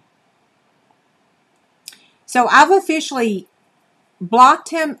 So I've officially blocked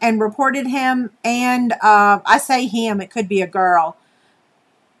him and reported him, and I say him, it could be a girl.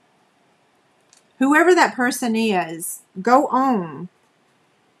 Whoever that person is, go on.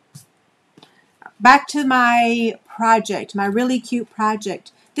 Back to my project, my really cute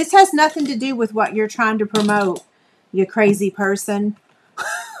project. This has nothing to do with what you're trying to promote, you crazy person.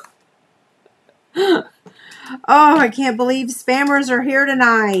 Oh, I can't believe spammers are here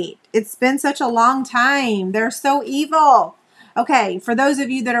tonight. It's been such a long time. They're so evil. Okay, for those of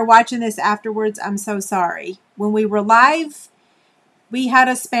you that are watching this afterwards, I'm so sorry. When we were live, we had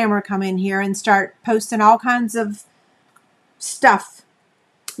a spammer come in here and start posting all kinds of stuff.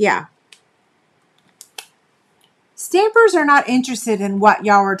 Yeah. Stampers are not interested in what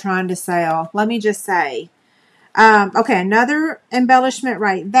y'all are trying to sell. Let me just say. Okay, another embellishment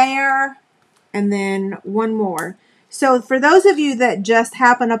right there. And then one more. So for those of you that just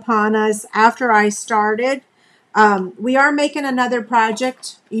happened upon us after I started, we are making another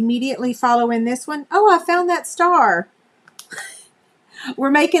project immediately following this one. Oh, I found that star.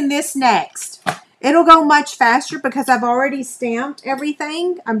 We're making this next. It'll go much faster because I've already stamped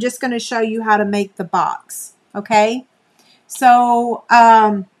everything. I'm just going to show you how to make the box. Okay? So,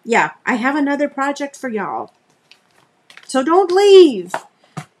 yeah, I have another project for y'all. So don't leave.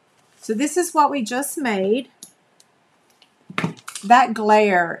 So this is what we just made. That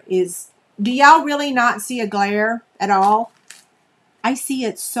glare is... Do y'all really not see a glare at all? I see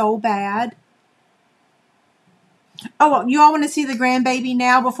it so bad. Oh, you all want to see the grandbaby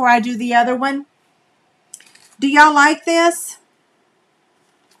now before I do the other one? Do y'all like this?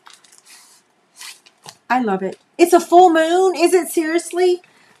 I love it. It's a full moon. Is it seriously?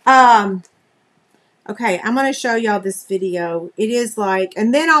 Okay, I'm going to show y'all this video. It is like,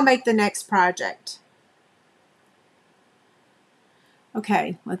 and then I'll make the next project.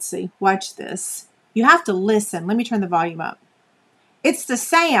 Okay, let's see. Watch this. You have to listen. Let me turn the volume up. It's the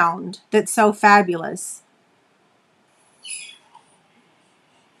sound that's so fabulous.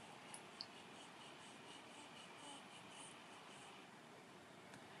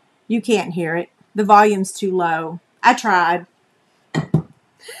 You can't hear it. The volume's too low. I tried.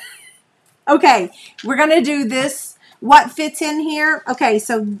 Okay, we're going to do this. What fits in here? Okay,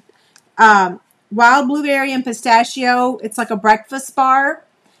 so wild blueberry and pistachio. It's like a breakfast bar.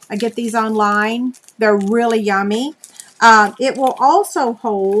 I get these online. They're really yummy. It will also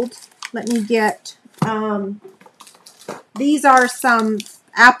hold, let me get, these are some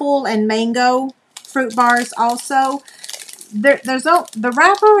apple and mango fruit bars also. the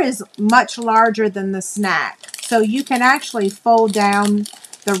wrapper is much larger than the snack. So you can actually fold down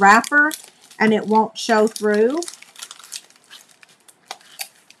the wrapper and it won't show through.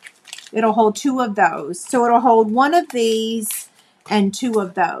 It'll hold 2 of those. So it'll hold 1 of these and 2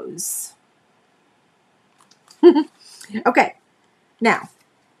 of those. Okay, now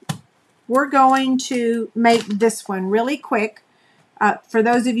we're going to make this one really quick. For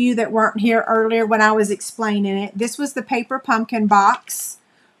those of you that weren't here earlier when I was explaining it, this was the paper pumpkin box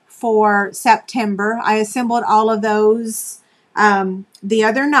for September. I assembled all of those the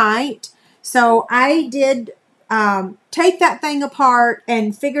other night. So I did take that thing apart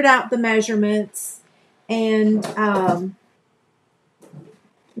and figured out the measurements. And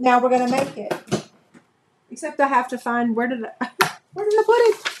now we're going to make it. Except I have to find, where did I put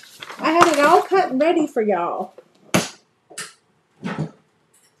it? I had it all cut and ready for y'all.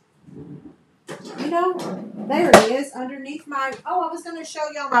 You know, there it is underneath my, I was going to show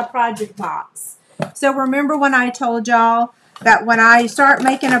y'all my project box. So remember when I told y'all that when I start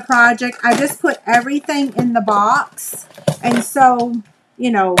making a project, I just put everything in the box. And so, you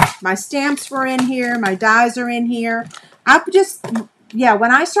know, my stamps were in here, my dies are in here.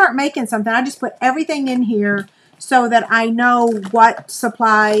 When I start making something, I just put everything in here so that I know what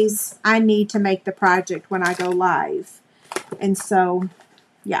supplies I need to make the project when I go live. And so,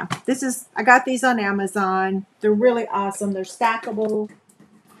 yeah, I got these on Amazon. They're really awesome. They're stackable.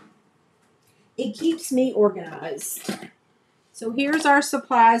 It keeps me organized. So here's our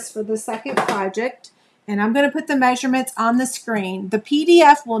supplies for the second project. And I'm going to put the measurements on the screen. The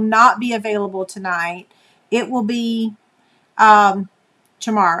PDF will not be available tonight. It will be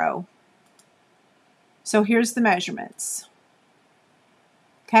tomorrow. So here's the measurements.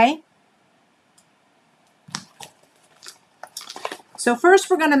 Okay? So first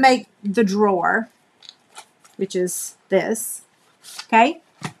we're going to make the drawer, which is this. Okay?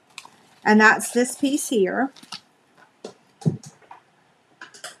 And that's this piece here.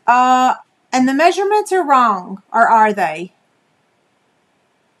 And the measurements are wrong, or are they?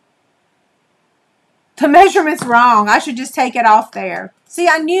 The measurement's wrong. I should just take it off there. See,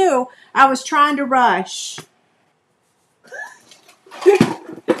 I knew I was trying to rush.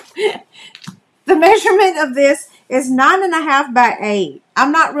 The measurement of this is 9.5 by 8.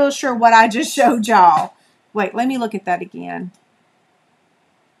 I'm not real sure what I just showed y'all. Wait, let me look at that again.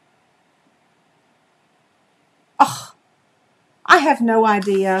 Oh, I have no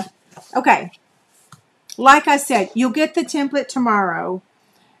idea. Okay. Like I said, you'll get the template tomorrow.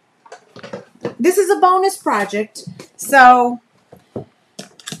 This is a bonus project, so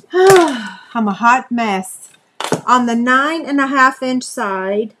I'm a hot mess. On the 9.5 inch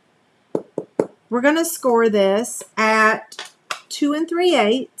side, we're going to score this at 2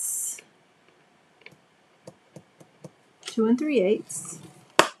 3/8, 2 3/8,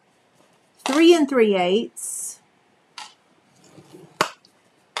 3 3/8,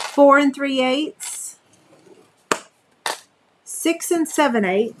 4 3/8, 6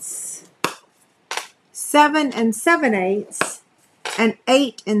 7/8, 7 7/8, and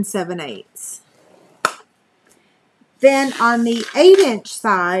 8 7/8. Then on the 8 inch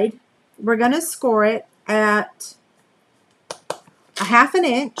side, we're going to score it at 1/2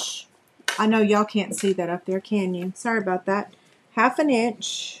 inch. I know y'all can't see that up there, can you? Sorry about that. 1/2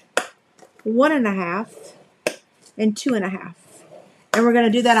 inch, 1 1/2, and 2 1/2. And we're going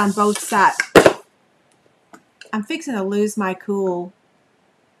to do that on both sides. I'm fixing to lose my cool.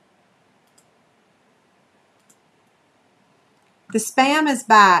 The spam is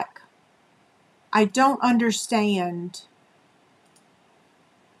back. I don't understand.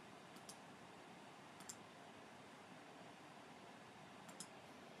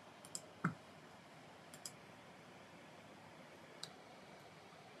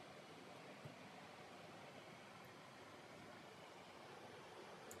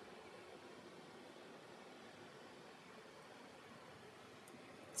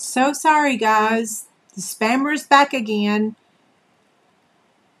 So sorry, guys. The spammer's back again.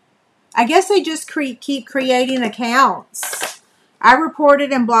 I guess they just keep creating accounts. I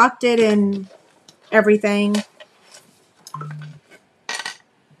reported and blocked it and everything.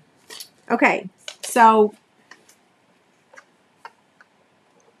 Okay, so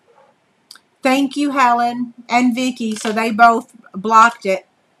thank you, Helen and Vicky. So they both blocked it.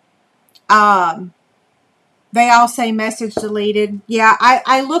 They all say message deleted. Yeah,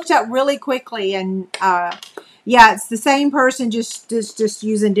 I looked up really quickly and yeah, it's the same person, just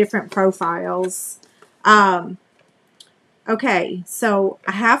using different profiles. Okay, so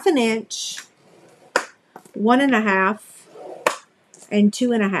 1/2 inch, 1 1/2, and 2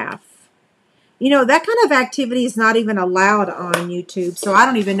 1/2. You know, that kind of activity is not even allowed on YouTube, so I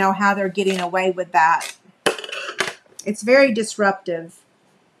don't even know how they're getting away with that. It's very disruptive.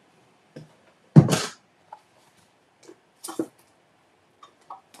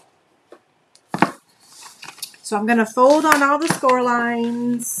 So I'm going to fold on all the score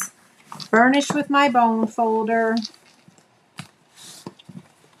lines, burnish with my bone folder.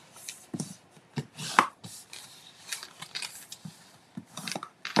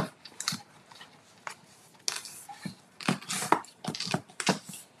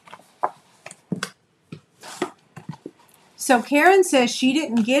 So Karen says she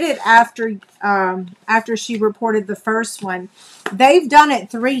didn't get it after she reported the first one. They've done it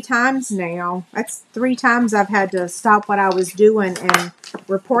 3 times now. That's 3 times I've had to stop what I was doing and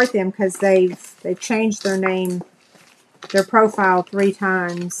report them because they've changed their name, their profile 3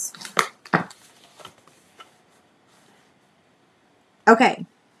 times. Okay.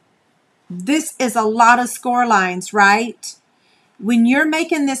 This is a lot of score lines, right? When you're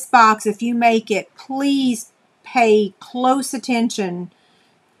making this box, if you make it, please pay close attention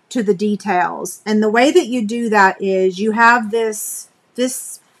to the details. And the way that you do that is you have this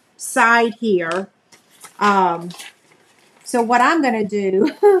side here. So what I'm going to do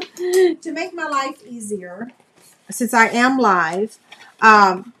to make my life easier, since I am live,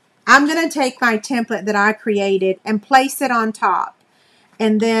 I'm going to take my template that I created and place it on top.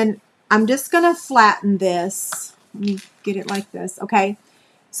 And then I'm just going to flatten this. Let me get it like this. Okay.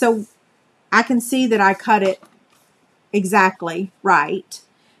 So I can see that I cut it exactly right.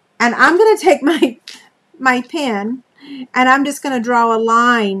 And I'm going to take my pen and I'm just going to draw a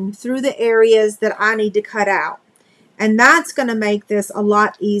line through the areas that I need to cut out. And that's going to make this a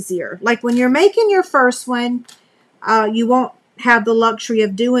lot easier. Like when you're making your first one, you won't have the luxury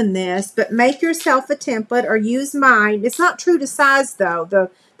of doing this, but make yourself a template or use mine. It's not true to size though. The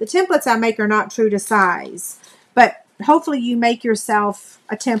templates I make are not true to size, but hopefully you make yourself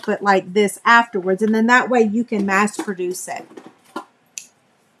a template like this afterwards, and then that way you can mass produce it.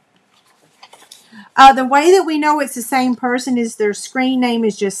 The way that we know it's the same person is their screen name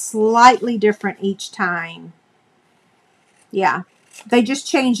is just slightly different each time. Yeah, they just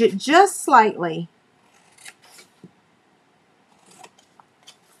change it just slightly.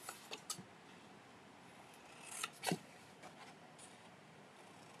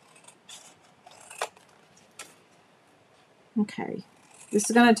 Okay, this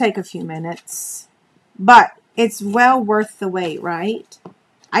is going to take a few minutes, but it's well worth the wait, right?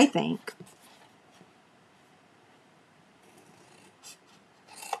 I think.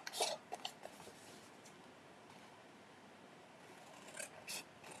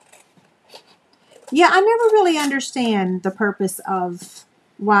 Yeah, I never really understand the purpose of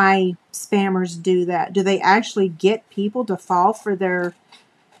why spammers do that. Do they actually get people to fall for their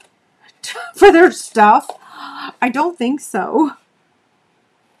stuff? I don't think so.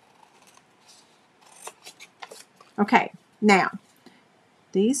 Okay, now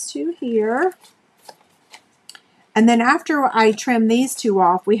these 2 here. And then after I trim these 2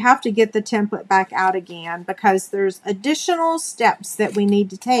 off, we have to get the template back out again because there's additional steps that we need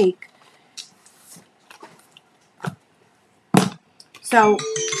to take. So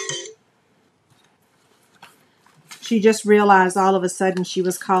she just realized all of a sudden she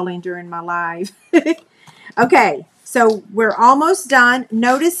was calling during my live. Okay, so we're almost done.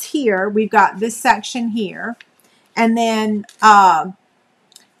 Notice here, we've got this section here. And then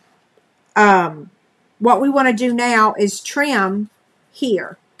what we want to do now is trim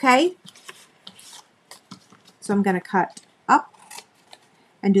here, okay? So I'm going to cut up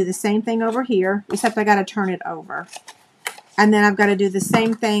and do the same thing over here, except I got to turn it over. And then I've got to do the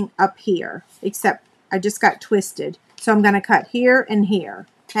same thing up here, except I just got twisted. So I'm going to cut here and here,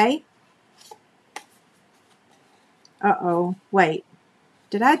 okay? Uh-oh, wait.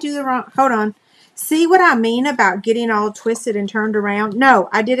 Did I do the wrong? Hold on. See what I mean about getting all twisted and turned around? No,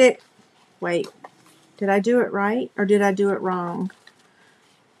 I did it. Wait. Did I do it right or did I do it wrong?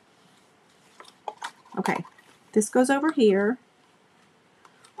 Okay. This goes over here.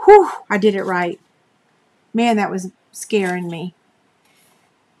 Whew, I did it right. Man, that was scaring me.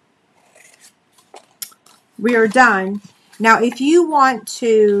 We are done. Now, if you want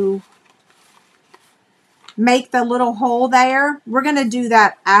to make the little hole there, we're going to do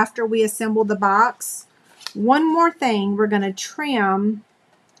that after we assemble the box. One more thing, we're going to trim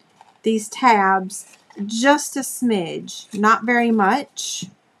these tabs just a smidge, not very much.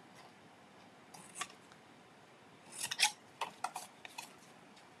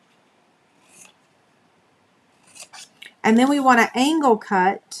 And then we want to angle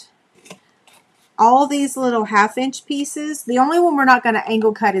cut all these little 1/2 inch pieces. The only one we're not going to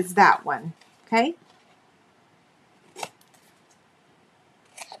angle cut is that one. Okay?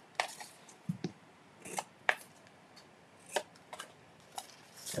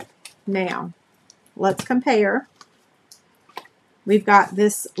 Now, let's compare. We've got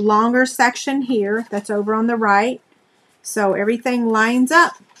this longer section here that's over on the right. So everything lines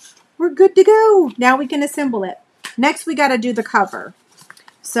up. We're good to go. Now we can assemble it. Next, we got to do the cover.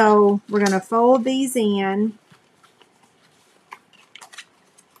 So we're going to fold these in.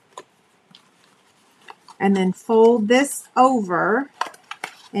 And then fold this over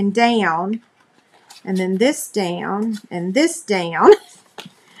and down. And then this down and this down.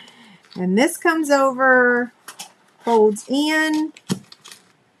 And this comes over, folds in.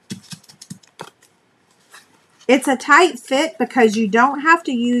 It's a tight fit because you don't have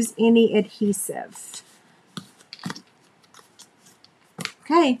to use any adhesive.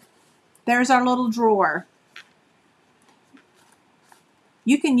 Okay, there's our little drawer.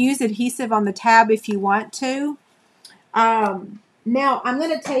 You can use adhesive on the tab if you want to. Now I'm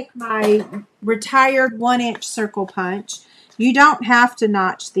going to take my retired 1-inch circle punch. You don't have to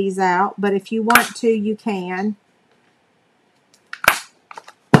notch these out, but if you want to, you can.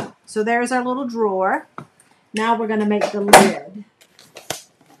 So there's our little drawer. Now we're going to make the lid.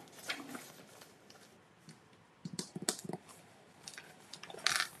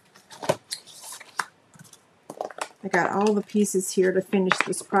 I got all the pieces here to finish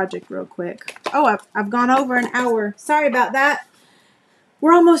this project real quick. Oh, I've gone over an hour. Sorry about that.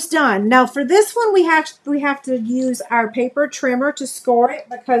 We're almost done. Now for this one, we have to use our paper trimmer to score it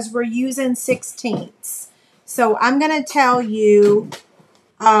because we're using 16ths. So I'm going to tell you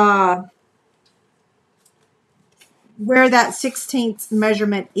where that 16th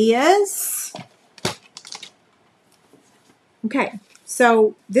measurement is. Okay,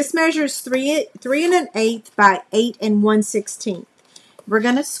 so this measures 3 1/8 by 8 1/16. We're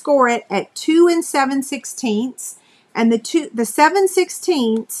going to score it at 2 7/16, and the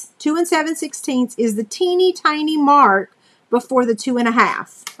 7/16, 2 7/16 is the teeny tiny mark before the 2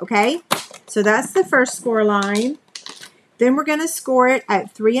 1/2. Okay, so that's the first score line. Then we're going to score it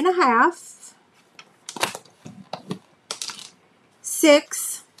at 3 1/2,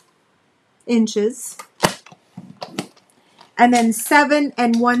 6 inches. And then 7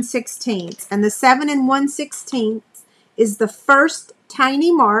 1/16. And the 7 1/16 is the first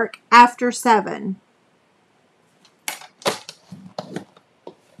tiny mark after 7.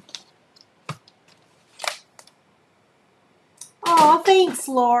 Oh, thanks,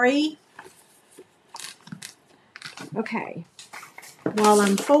 Lori. Okay. While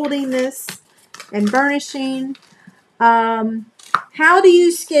I'm folding this and burnishing, how do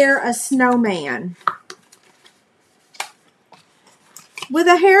you scare a snowman? With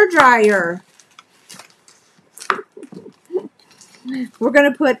a hairdryer. We're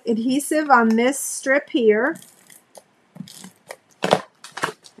going to put adhesive on this strip here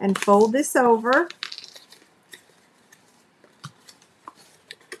and fold this over.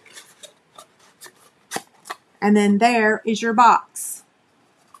 And then there is your box.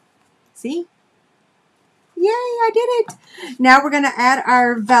 See? Yay, I did it. Now we're going to add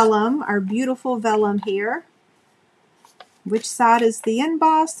our vellum, our beautiful vellum here. Which side is the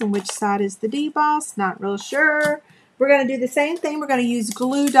embossed and which side is the debossed? Not real sure. We're going to do the same thing. We're going to use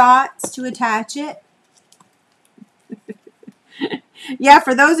glue dots to attach it. Yeah,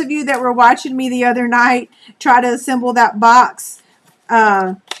 for those of you that were watching me the other night try to assemble that box,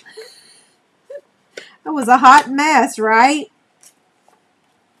 that was a hot mess, right?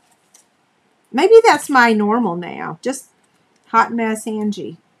 Maybe that's my normal now. Just hot mess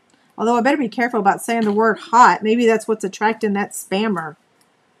Angie. Although I better be careful about saying the word hot. Maybe that's what's attracting that spammer.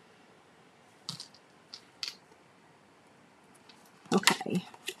 Okay.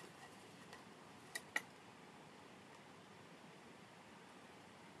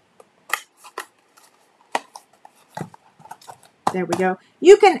 There we go.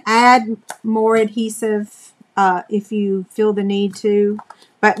 You can add more adhesive if you feel the need to.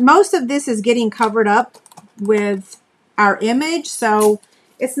 But most of this is getting covered up with our image, so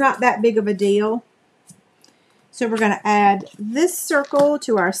it's not that big of a deal. So we're going to add this circle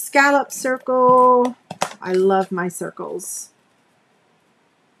to our scallop circle. I love my circles.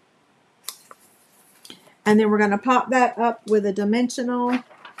 And then we're going to pop that up with a dimensional.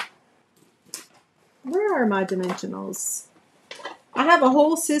 Where are my dimensionals? I have a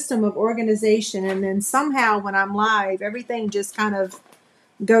whole system of organization, and then somehow when I'm live, everything just kind of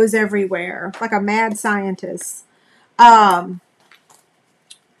goes everywhere, like a mad scientist. What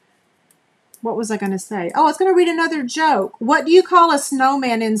was I going to say? Oh, I was going to read another joke. What do you call a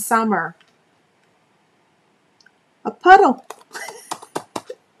snowman in summer? A puddle.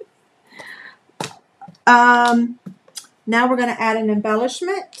 Now we're going to add an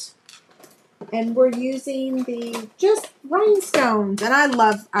embellishment. And we're using the just rhinestones. And I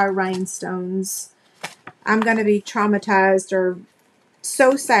love our rhinestones. I'm going to be traumatized or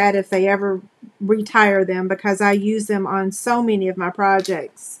so sad if they ever retire them because I use them on so many of my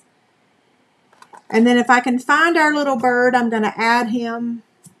projects. And then if I can find our little bird, I'm going to add him.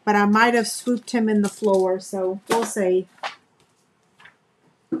 But I might have swooped him in the floor, so we'll see.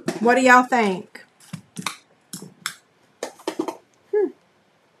 What do y'all think?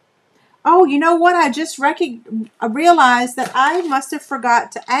 Oh, you know what? I just realized that I must have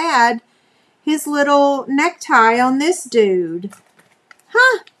forgot to add his little necktie on this dude.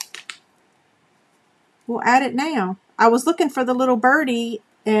 Huh. We'll add it now. I was looking for the little birdie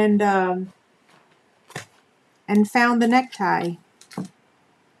and found the necktie.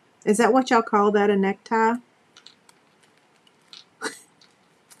 Is that what y'all call that, a necktie?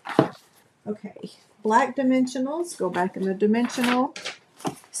 Okay. Black dimensionals, go back in the dimensional.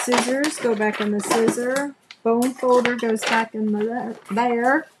 Scissors, go back in the scissor. Bone folder goes back in the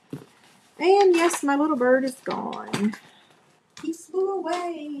there. And yes, my little bird is gone. He flew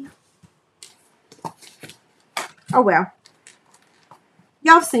away. Oh well.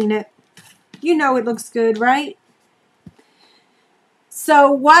 Y'all seen it. You know it looks good, right?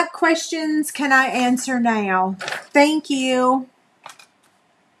 So what questions can I answer now? Thank you.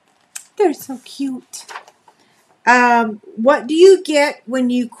 They're so cute. What do you get when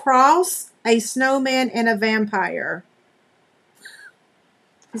you cross a snowman and a vampire?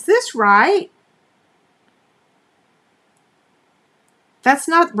 Is this right? That's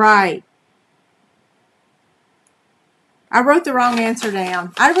not right. I wrote the wrong answer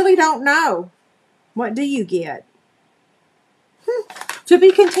down. I really don't know. What do you get? To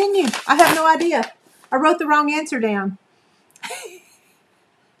be continued. I have no idea. I wrote the wrong answer down.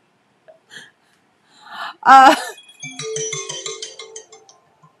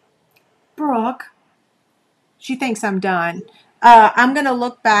 Brooke. She thinks I'm done. I'm going to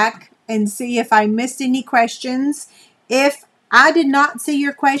look back and see if I missed any questions. If I did not see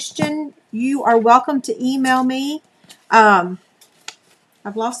your question, you are welcome to email me. I've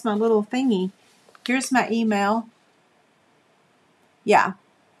lost my little thingy. Here's my email. Yeah,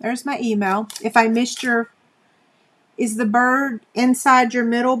 there's my email. If I missed your... Is the bird inside your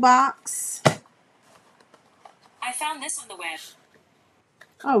middle box? I found this on the web.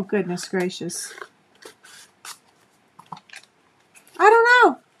 Oh, goodness gracious. I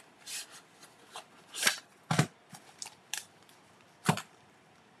don't know.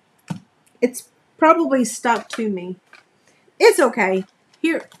 It's probably stuck to me. It's okay.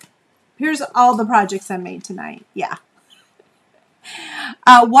 Here's all the projects I made tonight. Yeah.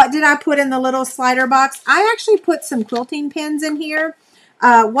 What did I put in the little slider box? I actually put some quilting pins in here.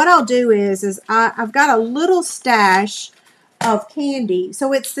 What I'll do is I've got a little stash of candy.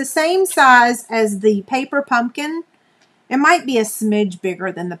 So it's the same size as the paper pumpkin. It might be a smidge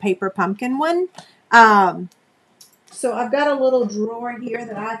bigger than the paper pumpkin one. So I've got a little drawer here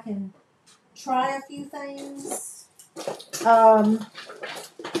that I can try a few things.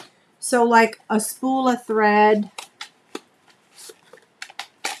 So like a spool of thread.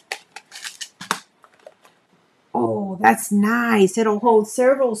 Oh, that's nice. It'll hold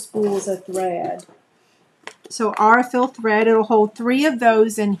several spools of thread. So Aurifil thread, it'll hold 3 of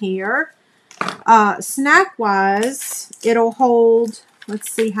those in here. Snack-wise, it'll hold, let's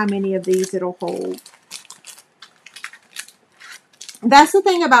see how many of these it'll hold. That's the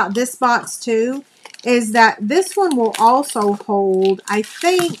thing about this box too, is that this one will also hold, I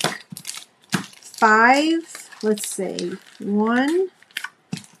think, 5, let's see, 1,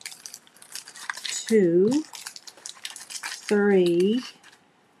 2, 3,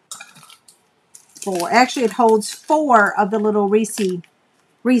 4. Actually, it holds 4 of the little Reese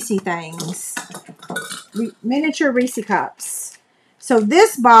things. Miniature Reese cups. So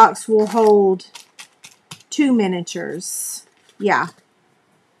this box will hold 2 miniatures. Yeah.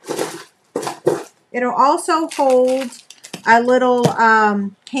 It'll also hold a little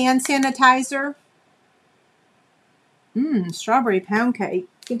hand sanitizer. Strawberry pound cake.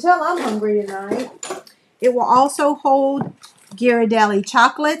 You can tell I'm hungry tonight. It will also hold Ghirardelli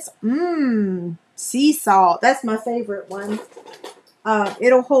chocolates. Sea salt. That's my favorite one.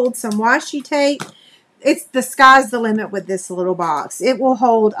 It'll hold some washi tape. It's the sky's the limit with this little box. It will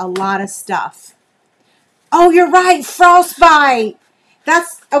hold a lot of stuff. Oh, you're right. Frostbite.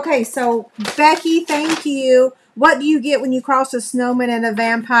 That's okay. So Becky, thank you. What do you get when you cross a snowman and a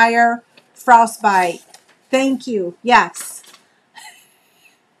vampire? Frostbite. Thank you. Yes.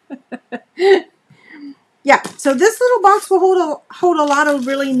 Yeah. So this little box will hold a lot of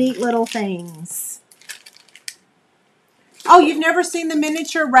really neat little things. Oh, you've never seen the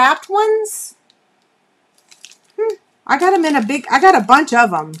miniature wrapped ones? I got them in a big, I got a bunch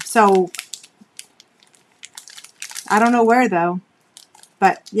of them. So, I don't know where though.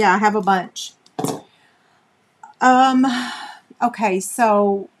 But yeah, I have a bunch. Okay,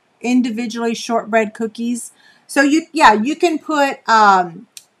 so individually shortbread cookies. So you can put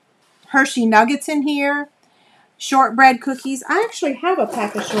Hershey nuggets in here. Shortbread cookies. I actually have a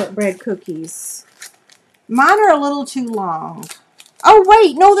pack of shortbread cookies. Mine are a little too long. Oh,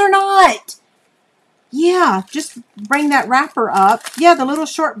 wait. No, they're not. Yeah, just bring that wrapper up. Yeah, the little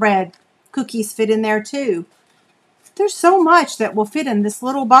shortbread cookies fit in there too. There's so much that will fit in this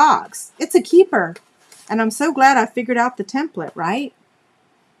little box. It's a keeper. And I'm so glad I figured out the template, right?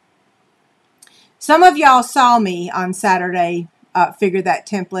 Some of y'all saw me on Saturday figure that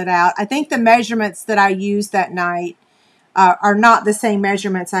template out. I think the measurements that I used that night are not the same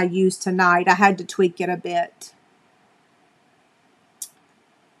measurements I used tonight. I had to tweak it a bit.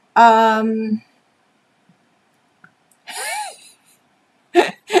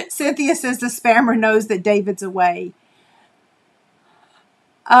 Cynthia says the spammer knows that David's away.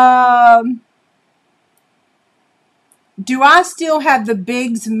 Do I still have the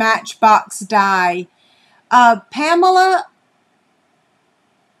Biggs Matchbox die? Pamela,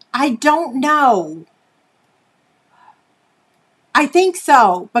 I don't know. I think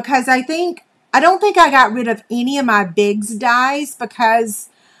so, because I don't think I got rid of any of my Biggs dies because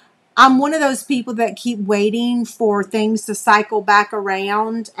I'm one of those people that keep waiting for things to cycle back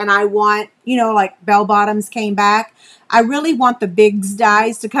around, and I want, like bell bottoms came back. I really want the Biggs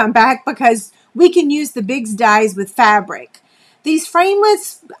dies to come back because we can use the Biggs dies with fabric. These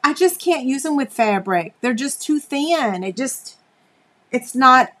framelits, I just can't use them with fabric. They're just too thin. It doesn't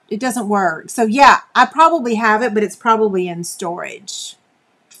work. So yeah, I probably have it, but it's probably in storage.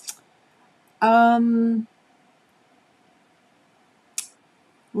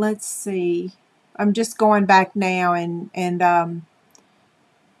 Let's see. I'm just going back now and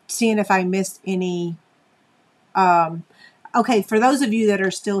seeing if I missed any. Okay, for those of you that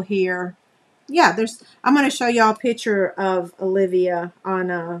are still here, yeah, I'm going to show y'all a picture of Olivia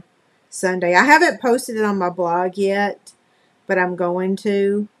on Sunday. I haven't posted it on my blog yet, but I'm going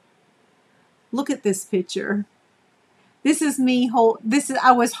to. Look at this picture. This is me.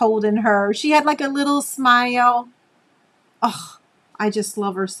 I was holding her. She had like a little smile. Oh, I just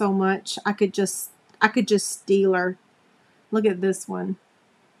love her so much. I could just steal her. Look at this one.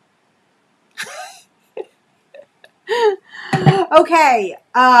 Okay,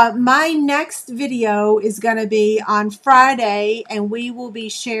 my next video is going to be on Friday, and we will be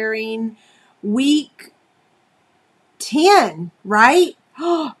sharing week 10, right?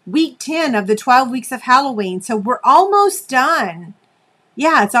 Week 10 of the 12 weeks of Halloween. So we're almost done.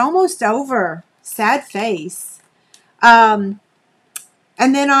 Yeah, it's almost over. Sad face. And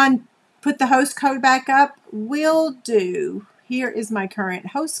then put the host code back up. Will do. Here is my current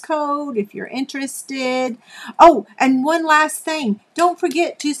host code if you're interested. Oh, and one last thing. Don't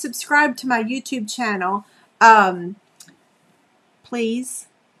forget to subscribe to my YouTube channel. Please.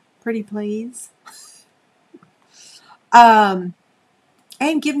 Pretty please.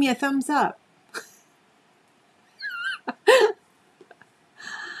 And give me a thumbs up.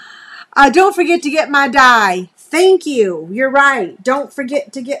 Don't forget to get my die. Thank you. You're right. Don't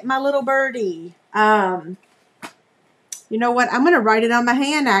forget to get my little birdie. You know what? I'm going to write it on my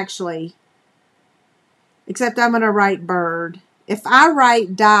hand, actually. Except I'm going to write bird. If I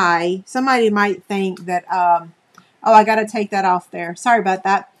write die, somebody might think that, oh, I got to take that off there. Sorry about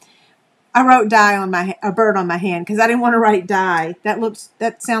that. I wrote die on a bird on my hand because I didn't want to write die.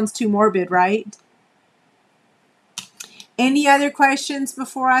 That sounds too morbid, right? Any other questions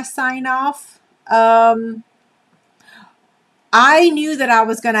before I sign off? I knew that I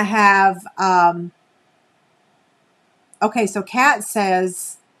was going to have, okay, so Kat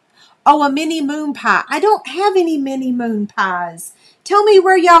says, oh, a mini moon pie. I don't have any mini moon pies. Tell me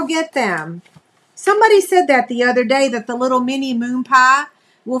where y'all get them. Somebody said that the other day, that the little mini moon pie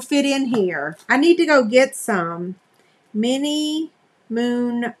will fit in here. I need to go get some mini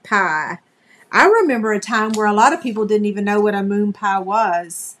moon pie. I remember a time where a lot of people didn't even know what a moon pie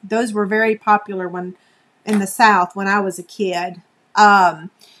was. Those were very popular in the South when I was a kid.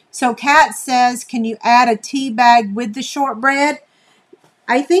 So Kat says, can you add a tea bag with the shortbread?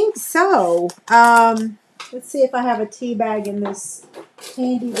 I think so. Let's see if I have a tea bag in this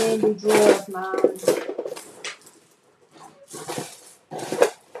handy dandy drawer of mine.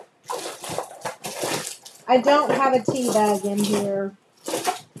 I don't have a tea bag in here.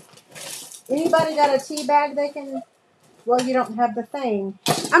 Anybody got a tea bag they can... Well, you don't have the thing.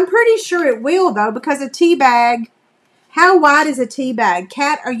 I'm pretty sure it will, though, because a tea bag How wide is a tea bag?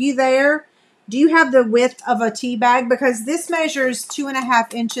 Kat, are you there? Do you have the width of a tea bag? Because this measures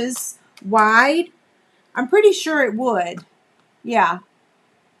 2.5 inches wide. I'm pretty sure it would. Yeah.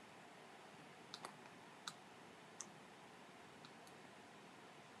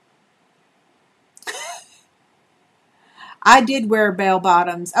 I did wear bell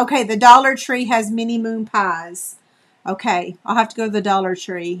bottoms. Okay, the Dollar Tree has mini moon pies. Okay, I'll have to go to the Dollar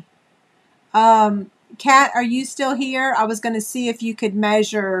Tree. Kat, are you still here? I was going to see if you could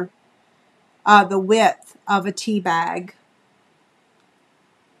measure the width of a tea bag.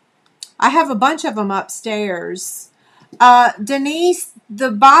 I have a bunch of them upstairs. Denise, the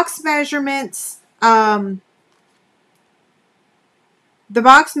box measurements,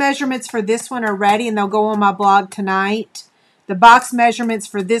 for this one are ready and they'll go on my blog tonight. The box measurements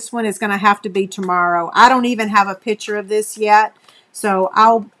for this one is going to have to be tomorrow. I don't even have a picture of this yet. So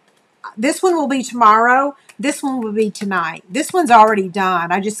this one will be tomorrow. This one will be tonight. This one's already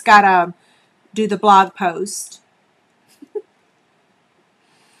done. I just got to do the blog post.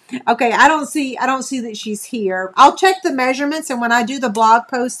 Okay, I don't see that she's here. I'll check the measurements, and when I do the blog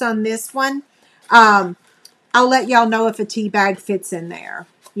post on this one, I'll let y'all know if a tea bag fits in there.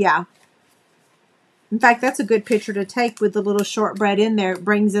 Yeah. In fact, that's a good picture to take with the little shortbread in there. It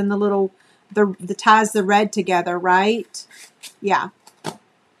brings in the ties the red together, right? Yeah.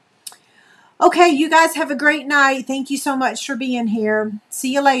 Okay, you guys have a great night. Thank you so much for being here.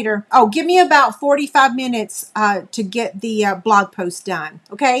 See you later. Oh, give me about 45 minutes to get the blog post done.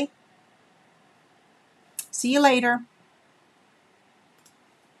 Okay? See you later.